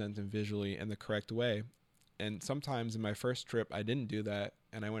represent them visually in the correct way. And sometimes in my first trip, I didn't do that.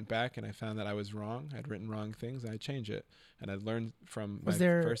 And I went back and I found that I was wrong. I'd written wrong things and I changed it. And I learned from my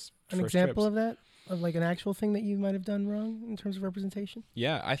first an example trips. of that? Of like an actual thing that you might have done wrong in terms of representation?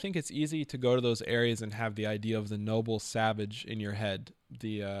 Yeah, I think it's easy to go to those areas and have the idea of the noble savage in your head.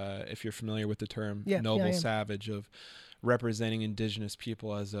 The if you're familiar with the term noble savage, of representing indigenous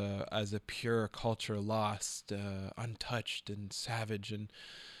people as a pure culture, lost, untouched, and savage. And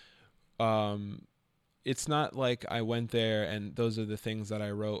it's not like I went there and those are the things that I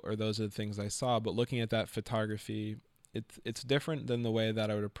wrote or those are the things I saw, but looking at that photography, it's different than the way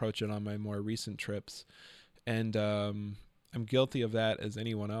that I would approach it on my more recent trips. And I'm guilty of that as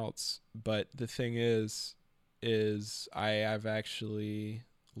anyone else. But the thing is I've actually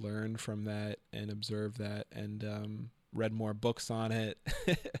learned from that and observed that and read more books on it,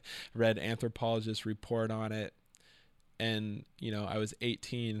 read anthropologists report on it. And, I was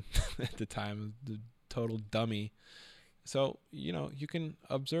 18 at the time, the total dummy. So, you can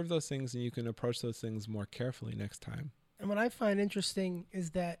observe those things and you can approach those things more carefully next time. And what I find interesting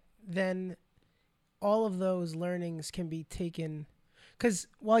is that then all of those learnings can be taken, because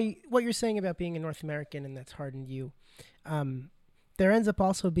what you're saying about being a North American and that's hardened you, there ends up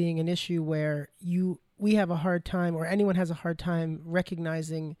also being an issue where we have a hard time, or anyone has a hard time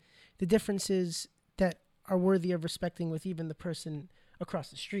recognizing the differences that are worthy of respecting with even the person across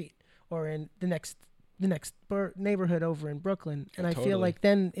the street or in the next neighborhood over in Brooklyn. And I feel like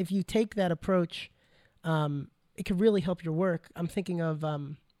then if you take that approach, it could really help your work. I'm thinking of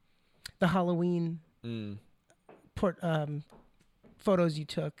the Halloween photos you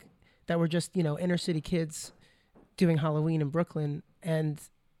took that were just, inner city kids doing Halloween in Brooklyn. And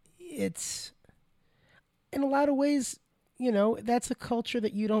it's, in a lot of ways, that's a culture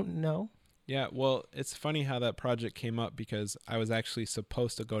that you don't know. Yeah, well, it's funny how that project came up because I was actually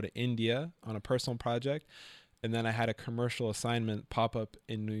supposed to go to India on a personal project, and then I had a commercial assignment pop up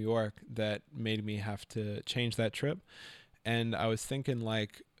in New York that made me have to change that trip. And I was thinking,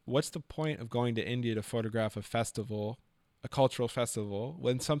 like, what's the point of going to India to photograph a festival, a cultural festival,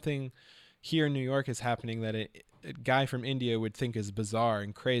 when something here in New York is happening that a guy from India would think is bizarre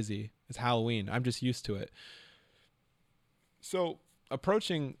and crazy? It's Halloween. I'm just used to it. So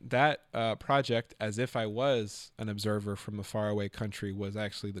approaching that project as if I was an observer from a faraway country was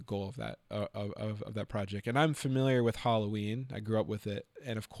actually the goal of that of that project. And I'm familiar with Halloween. I grew up with it,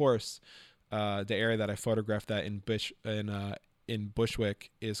 and of course, the area that I photographed that in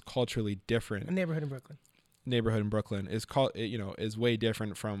Bushwick is culturally different. A neighborhood in Brooklyn is way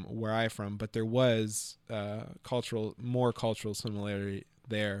different from where I'm from. But there was more cultural similarity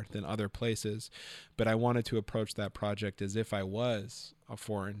there than other places, but I wanted to approach that project as if I was a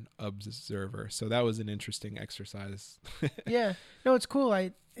foreign observer. So that was an interesting exercise. Yeah, no, it's cool.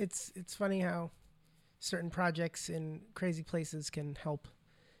 It's funny how certain projects in crazy places can help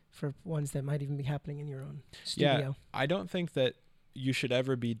for ones that might even be happening in your own studio. Yeah, I don't think that you should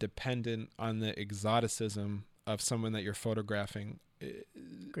ever be dependent on the exoticism of someone that you're photographing.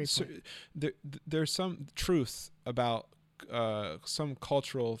 Great point. There's some truth about some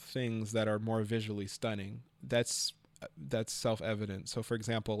cultural things that are more visually stunning. That's self-evident. So for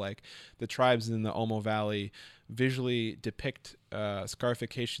example, like the tribes in the Omo Valley visually depict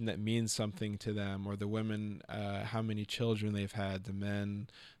scarification that means something to them, or the women, how many children they've had, the men,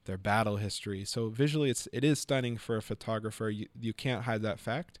 their battle history. So visually it is stunning for a photographer. You can't hide that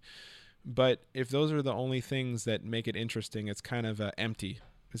fact. But if those are the only things that make it interesting, it's kind of empty.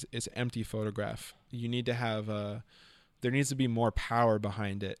 It's an empty photograph. You need to have there needs to be more power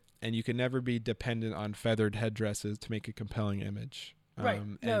behind it. And you can never be dependent on feathered headdresses to make a compelling image. Right.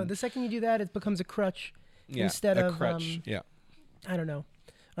 No, the second you do that, it becomes a crutch instead a of crutch. I don't know,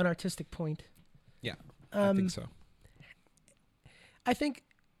 an artistic point. Yeah, I think so. I think,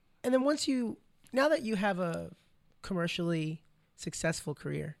 and then now that you have a commercially successful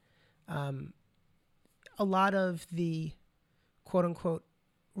career, a lot of the quote unquote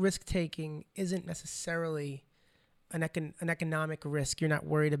risk taking isn't necessarily an economic risk. You're not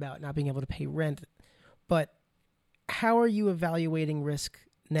worried about not being able to pay rent, but how are you evaluating risk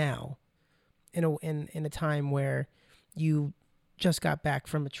now in a time where you just got back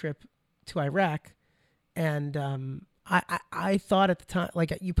from a trip to Iraq? And I thought at the time,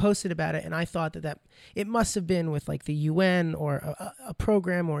 like you posted about it, and I thought that it must have been with like the UN or a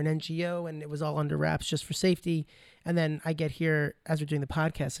program or an NGO, and it was all under wraps just for safety. And then I get here as we're doing the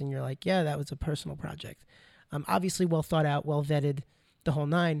podcast, and you're like, yeah, that was a personal project. Obviously well thought out, well vetted, the whole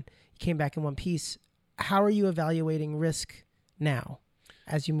nine. You came back in one piece. How are you evaluating risk now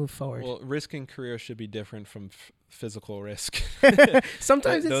as you move forward? Well, risk in career should be different from physical risk.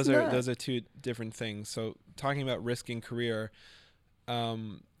 Sometimes it's not. Those are two different things. So talking about risk in career,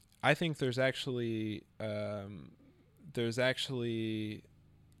 I think there's actually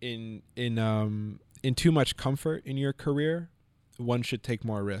in too much comfort in your career, one should take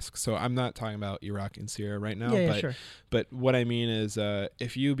more risk. So I'm not talking about Iraq and Syria right now, sure. But what I mean is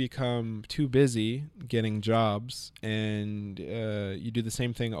if you become too busy getting jobs and you do the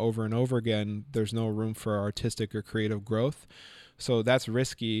same thing over and over again, there's no room for artistic or creative growth. So that's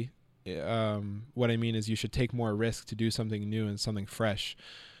risky. What I mean is you should take more risk to do something new and something fresh.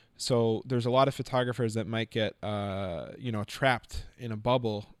 So there's a lot of photographers that might get trapped in a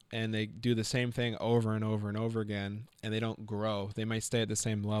bubble, and they do the same thing over and over and over again, and they don't grow. They might stay at the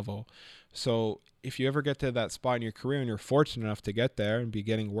same level. So if you ever get to that spot in your career and you're fortunate enough to get there and be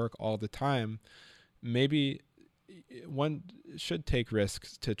getting work all the time, maybe one should take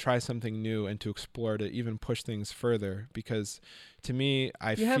risks to try something new and to explore, to even push things further. Because to me,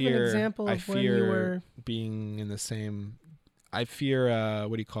 I fear being in the same... I fear,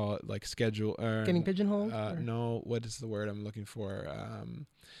 what do you call it? Like schedule. Getting pigeonholed? No, what is the word I'm looking for?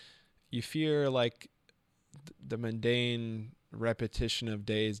 You fear like the mundane repetition of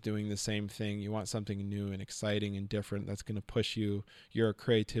days doing the same thing. You want something new and exciting and different that's going to push your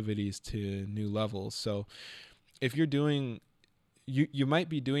creativities to new levels. So if you're doing... You might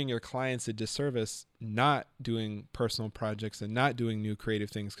be doing your clients a disservice not doing personal projects and not doing new creative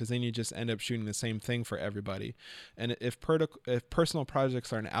things, because then you just end up shooting the same thing for everybody. And if personal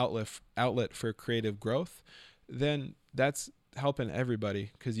projects are an outlet for creative growth, then that's helping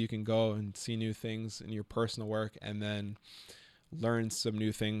everybody, because you can go and see new things in your personal work and then learn some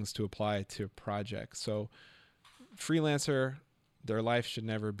new things to apply to projects. So freelancer, their life should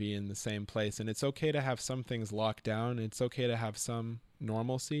never be in the same place. And it's okay to have some things locked down. It's okay to have some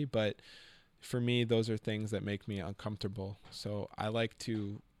normalcy. But for me, those are things that make me uncomfortable. So I like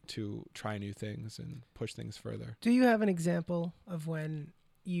to try new things and push things further. Do you have an example of when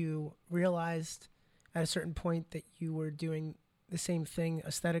you realized at a certain point that you were doing the same thing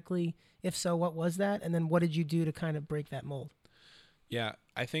aesthetically? If so, what was that? And then what did you do to kind of break that mold? Yeah,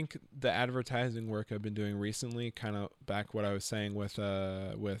 I think the advertising work I've been doing recently, kind of back what I was saying with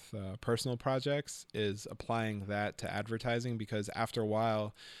personal projects, is applying that to advertising, because after a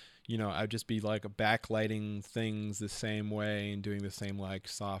while, I'd just be like backlighting things the same way and doing the same like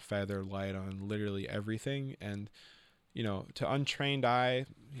soft feather light on literally everything. And to untrained eye,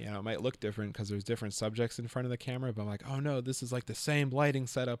 it might look different because there's different subjects in front of the camera, but I'm like, oh no, this is like the same lighting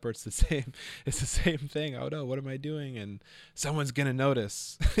setup, or it's the same thing. Oh no, what am I doing? And someone's going to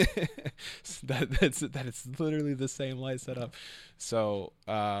notice that it's literally the same light setup. So,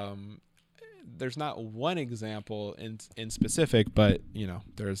 there's not one example in specific, but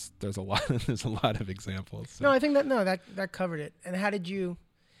there's a lot of examples. So. No, I think that covered it. And how did you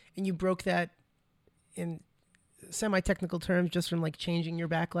broke that in semi-technical terms, just from like changing your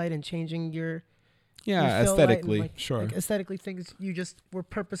backlight and changing your Yeah, fill light and, aesthetically, like, sure. Like aesthetically, things you just were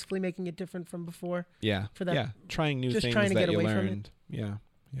purposefully making it different from before. Yeah, for that- yeah. Trying new just things trying to that get you away from it. learned. Yeah,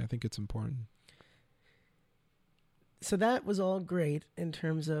 I think it's important. So that was all great in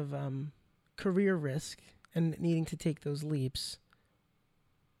terms of career risk and needing to take those leaps.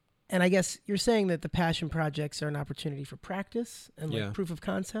 And I guess you're saying that the passion projects are an opportunity for practice and like Yeah. proof of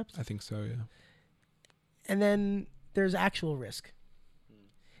concept. I think so, yeah. And then there's actual risk.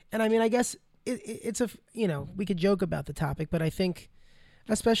 And I mean, I guess it's we could joke about the topic, but I think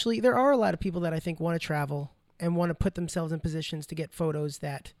especially there are a lot of people that I think want to travel and want to put themselves in positions to get photos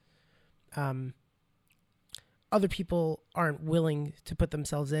that other people aren't willing to put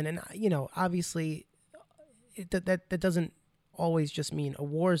themselves in. And, obviously that doesn't always just mean a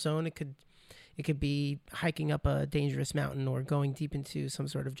war zone. It could be hiking up a dangerous mountain or going deep into some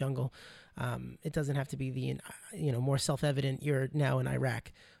sort of jungle. It doesn't have to be the more self-evident you're now in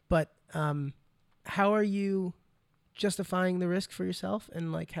Iraq. But how are you justifying the risk for yourself,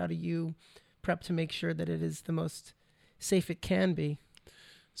 and like how do you prep to make sure that it is the most safe it can be?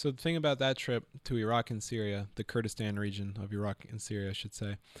 So the thing about that trip to Iraq and Syria, the Kurdistan region of Iraq and Syria, I should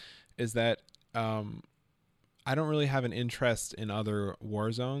say, is that I don't really have an interest in other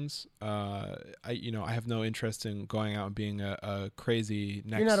war zones. I have no interest in going out and being a crazy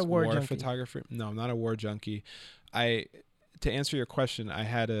next You're not a war war junkie. photographer. No, I'm not a war junkie. To answer your question, I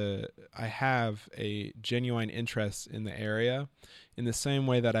have a genuine interest in the area, in the same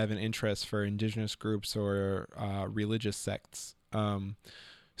way that I have an interest for indigenous groups or religious sects.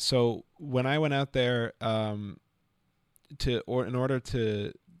 So when I went out there in order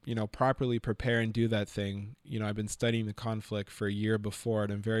to properly prepare and do that thing, I've been studying the conflict for a year before,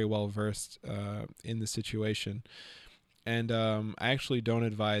 and I'm very well versed in the situation. And I actually don't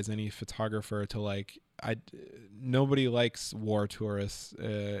advise any photographer to nobody likes war tourists.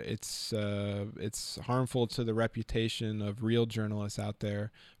 It's harmful to the reputation of real journalists out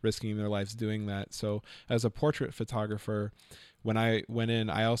there risking their lives doing that. So as a portrait photographer, when I went in,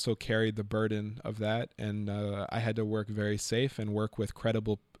 I also carried the burden of that, and I had to work very safe and work with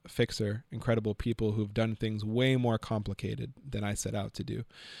credible incredible people who've done things way more complicated than I set out to do.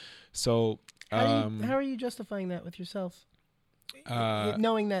 So how are you justifying that with yourself?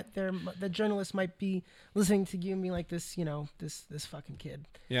 Knowing that the journalists might be listening to you and be like, this fucking kid.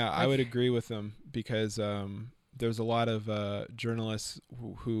 Yeah, I would agree with them, because there's a lot of journalists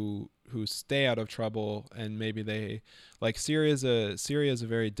who stay out of trouble, and maybe they Syria is a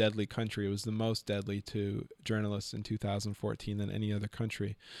very deadly country. It was the most deadly to journalists in 2014 than any other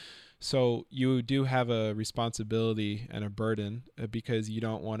country. So you do have a responsibility and a burden, because you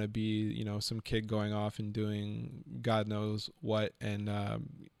don't want to be, some kid going off and doing God knows what, and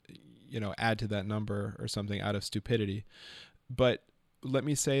add to that number or something out of stupidity. But let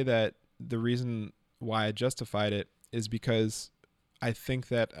me say that the reason why I justified it is because I think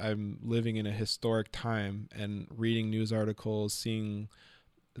that I'm living in a historic time, and reading news articles, seeing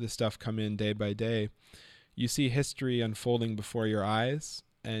the stuff come in day by day, you see history unfolding before your eyes,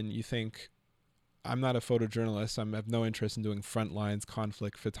 and you think, I'm not a photojournalist. I have no interest in doing front lines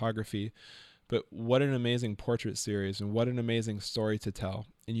conflict photography, but what an amazing portrait series, and what an amazing story to tell.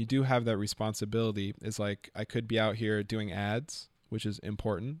 And you do have that responsibility. It's like, I could be out here doing ads, which is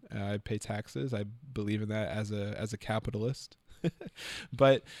important. I pay taxes. I believe in that as a capitalist.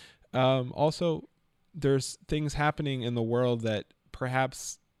 But also, there's things happening in the world that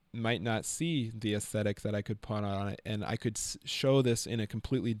perhaps might not see the aesthetic that I could put on it, and I could show this in a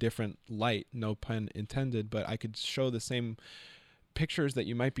completely different light, no pun intended, but I could show the same pictures that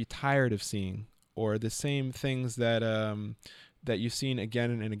you might be tired of seeing, or the same things that you've seen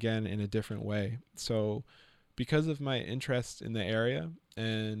again and again in a different way. So because of my interest in the area,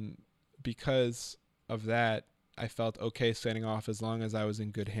 and because of that, I felt okay setting off, as long as I was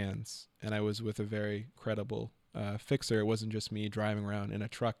in good hands and I was with a very credible fixer. It wasn't just me driving around in a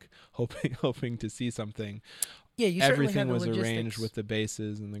truck hoping to see something. Yeah, you everything was arranged with the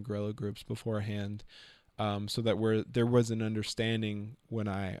bases and the guerrilla groups beforehand, so that there was an understanding when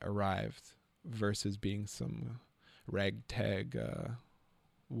I arrived, versus being some ragtag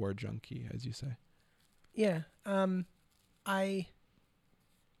war junkie, as you say. Yeah, I'm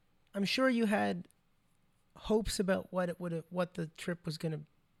sure you had hopes about what the trip was going to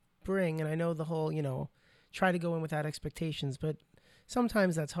bring, and I know the whole try to go in without expectations, but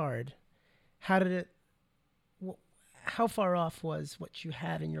sometimes that's hard. How far off was what you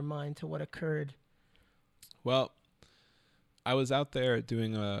had in your mind to what occurred? Well, I was out there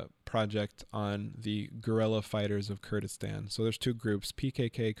doing a project on the guerrilla fighters of Kurdistan. So there's two groups,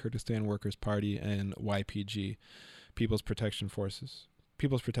 PKK, Kurdistan Workers Party, and YPG, People's Protection Forces,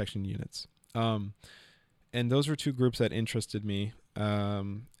 People's Protection Units. And those were two groups that interested me.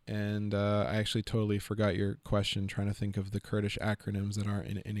 And I actually totally forgot your question, trying to think of the Kurdish acronyms that aren't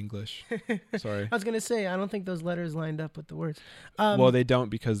in English. Sorry. I was going to say, I don't think those letters lined up with the words. Well, they don't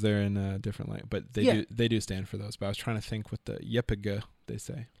because they're in a different language, but they do stand for those. But I was trying to think what the YPG they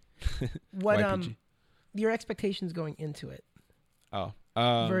say. What YPG. Your expectations going into it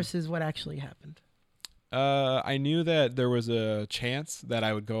versus what actually happened? I knew that there was a chance that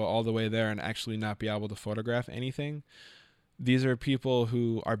I would go all the way there and actually not be able to photograph anything. These are people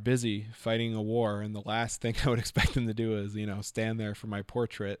who are busy fighting a war, and the last thing I would expect them to do is, stand there for my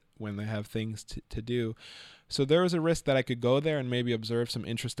portrait when they have things to do. So there was a risk that I could go there and maybe observe some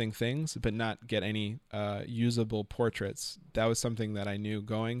interesting things, but not get any usable portraits. That was something that I knew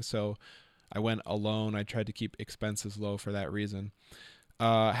going, so I went alone. I tried to keep expenses low for that reason.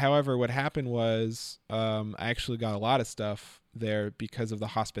 However, what happened was I actually got a lot of stuff there because of the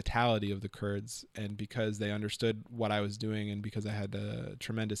hospitality of the Kurds and because they understood what I was doing and because I had a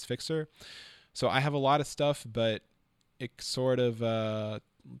tremendous fixer. So I have a lot of stuff, but it sort of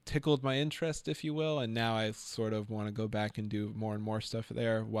tickled my interest, if you will, and now I sort of want to go back and do more and more stuff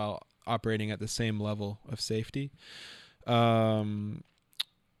there while operating at the same level of safety. But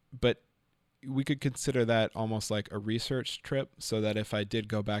we could consider that almost like a research trip, so that if I did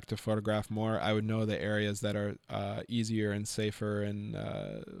go back to photograph more, I would know the areas that are easier and safer and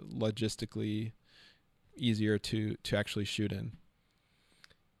logistically easier to actually shoot in.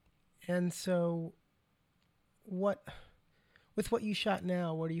 And so with what you shot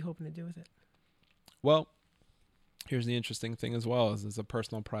now, what are you hoping to do with it? Well, here's the interesting thing as well, is it's a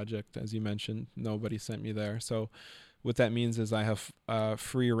personal project. As you mentioned, nobody sent me there. So what that means is I have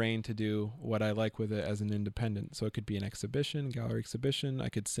free reign to do what I like with it as an independent. So it could be an exhibition, gallery exhibition. I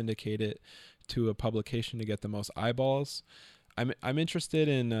could syndicate it to a publication to get the most eyeballs. I'm interested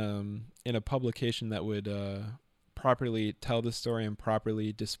in a publication that would properly tell the story and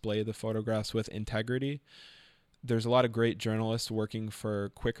properly display the photographs with integrity. There's a lot of great journalists working for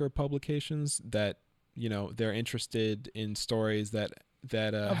quicker publications that, they're interested in stories that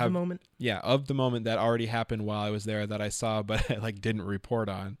of have the moment. Yeah, of the moment that already happened while I was there, that I saw but I didn't report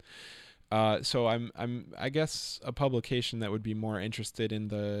on. So I guess a publication that would be more interested in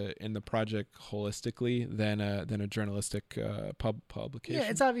the project holistically than a journalistic publication. Yeah,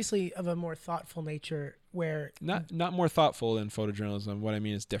 it's obviously of a more thoughtful nature, where not more thoughtful than photojournalism. What I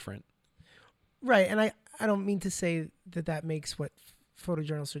mean is different. Right, and I don't mean to say that makes what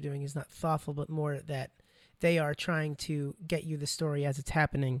photojournalists are doing is not thoughtful, but more that they are trying to get you the story as it's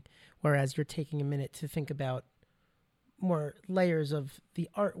happening, whereas you're taking a minute to think about more layers of the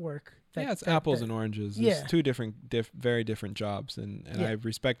artwork. It's apples and oranges. It's two different, very different jobs, and I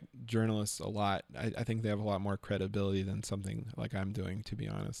respect journalists a lot. I think they have a lot more credibility than something like I'm doing, to be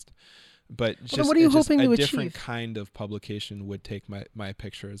honest. But what are you hoping to a achieve? Different kind of publication would take my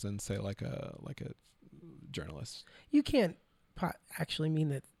pictures and say like a journalist. You can't actually mean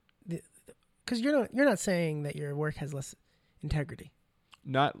that, because you're not saying that your work has less integrity.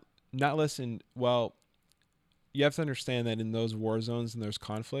 Not less well. You have to understand that in those war zones and those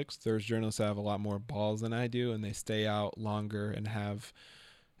conflicts, there's journalists that have a lot more balls than I do, and they stay out longer and have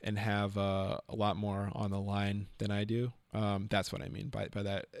a lot more on the line than I do. That's what I mean by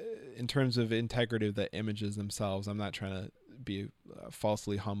that. In terms of integrity of the images themselves, I'm not trying to be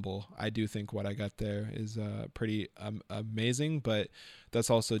falsely humble. I do think what I got there is pretty amazing, but that's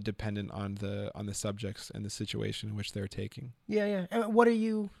also dependent on the subjects and the situation in which they're taking. Yeah. And what are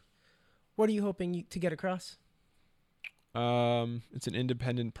you hoping to get across? It's an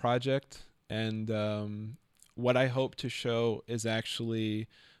independent project, and what I hope to show is actually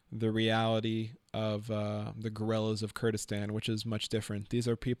the reality of the guerrillas of Kurdistan, which is much different. These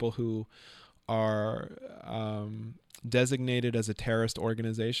are people who are designated as a terrorist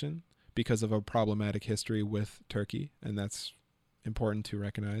organization because of a problematic history with Turkey, and that's important to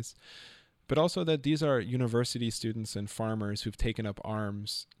recognize. But also that these are university students and farmers who've taken up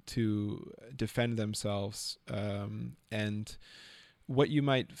arms to defend themselves. And what you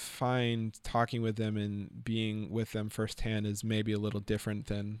might find talking with them and being with them firsthand is maybe a little different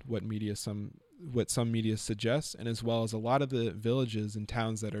than what some media suggests, and as well as a lot of the villages and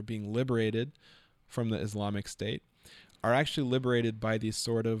towns that are being liberated from the Islamic State are actually liberated by these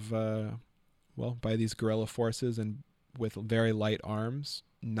sort of, by these guerrilla forces and with very light arms,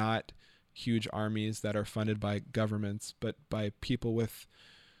 not huge armies that are funded by governments, but by people with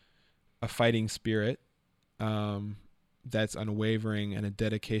a fighting spirit, that's unwavering and a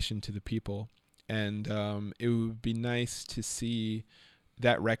dedication to the people. And it would be nice to see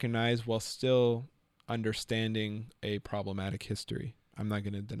that recognized while still understanding a problematic history. I'm not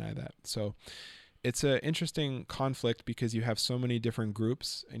going to deny that. So it's an interesting conflict because you have so many different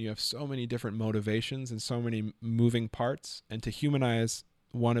groups and you have so many different motivations and so many moving parts. And to humanize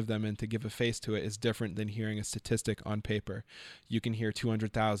one of them and to give a face to it is different than hearing a statistic on paper. You can hear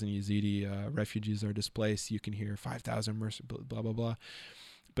 200,000 Yazidi refugees are displaced. You can hear 5,000 blah, blah, blah.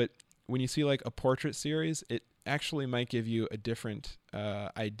 But when you see like a portrait series, it actually might give you a different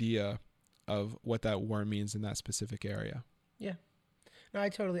idea of what that war means in that specific area. Yeah. No, I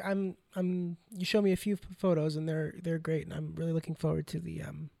totally. You show me a few photos and they're great, and I'm really looking forward to the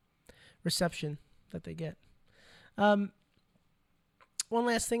reception that they get. One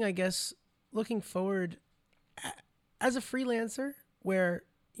last thing, I guess, looking forward as a freelancer, where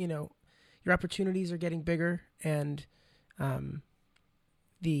your opportunities are getting bigger and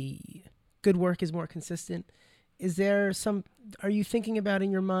the good work is more consistent. Are you thinking about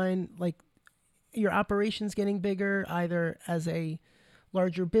in your mind like your operations getting bigger, either as a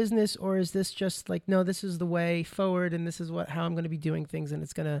larger business, or is this just like, no, this is the way forward and this is how I'm going to be doing things, and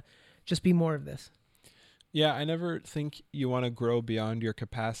it's going to just be more of this? Yeah, I never think you want to grow beyond your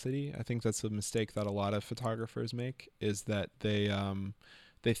capacity. I think that's a mistake that a lot of photographers make, is that they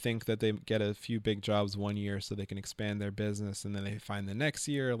think that they get a few big jobs one year so they can expand their business, and then they find the next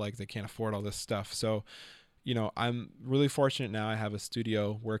year like they can't afford all this stuff. So, I'm really fortunate now. I have a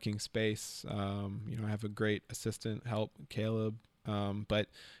studio working space. I have a great assistant help, Caleb. But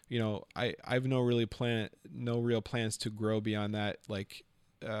I've no real plans to grow beyond that, like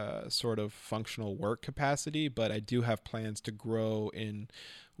sort of functional work capacity, but I do have plans to grow in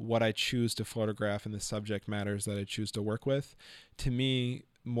what I choose to photograph and the subject matters that I choose to work with. To me,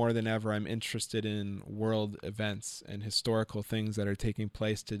 more than ever, I'm interested in world events and historical things that are taking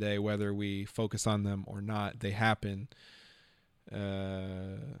place today, whether we focus on them or not. They happen.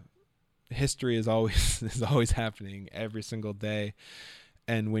 History is always happening every single day.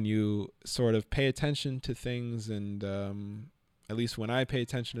 And when you sort of pay attention to things, and at least when I pay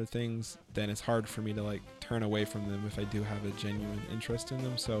attention to things, then it's hard for me to like turn away from them if I do have a genuine interest in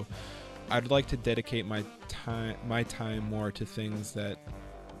them. So I'd like to dedicate my time more to things that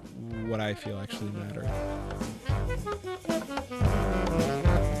what I feel actually matter.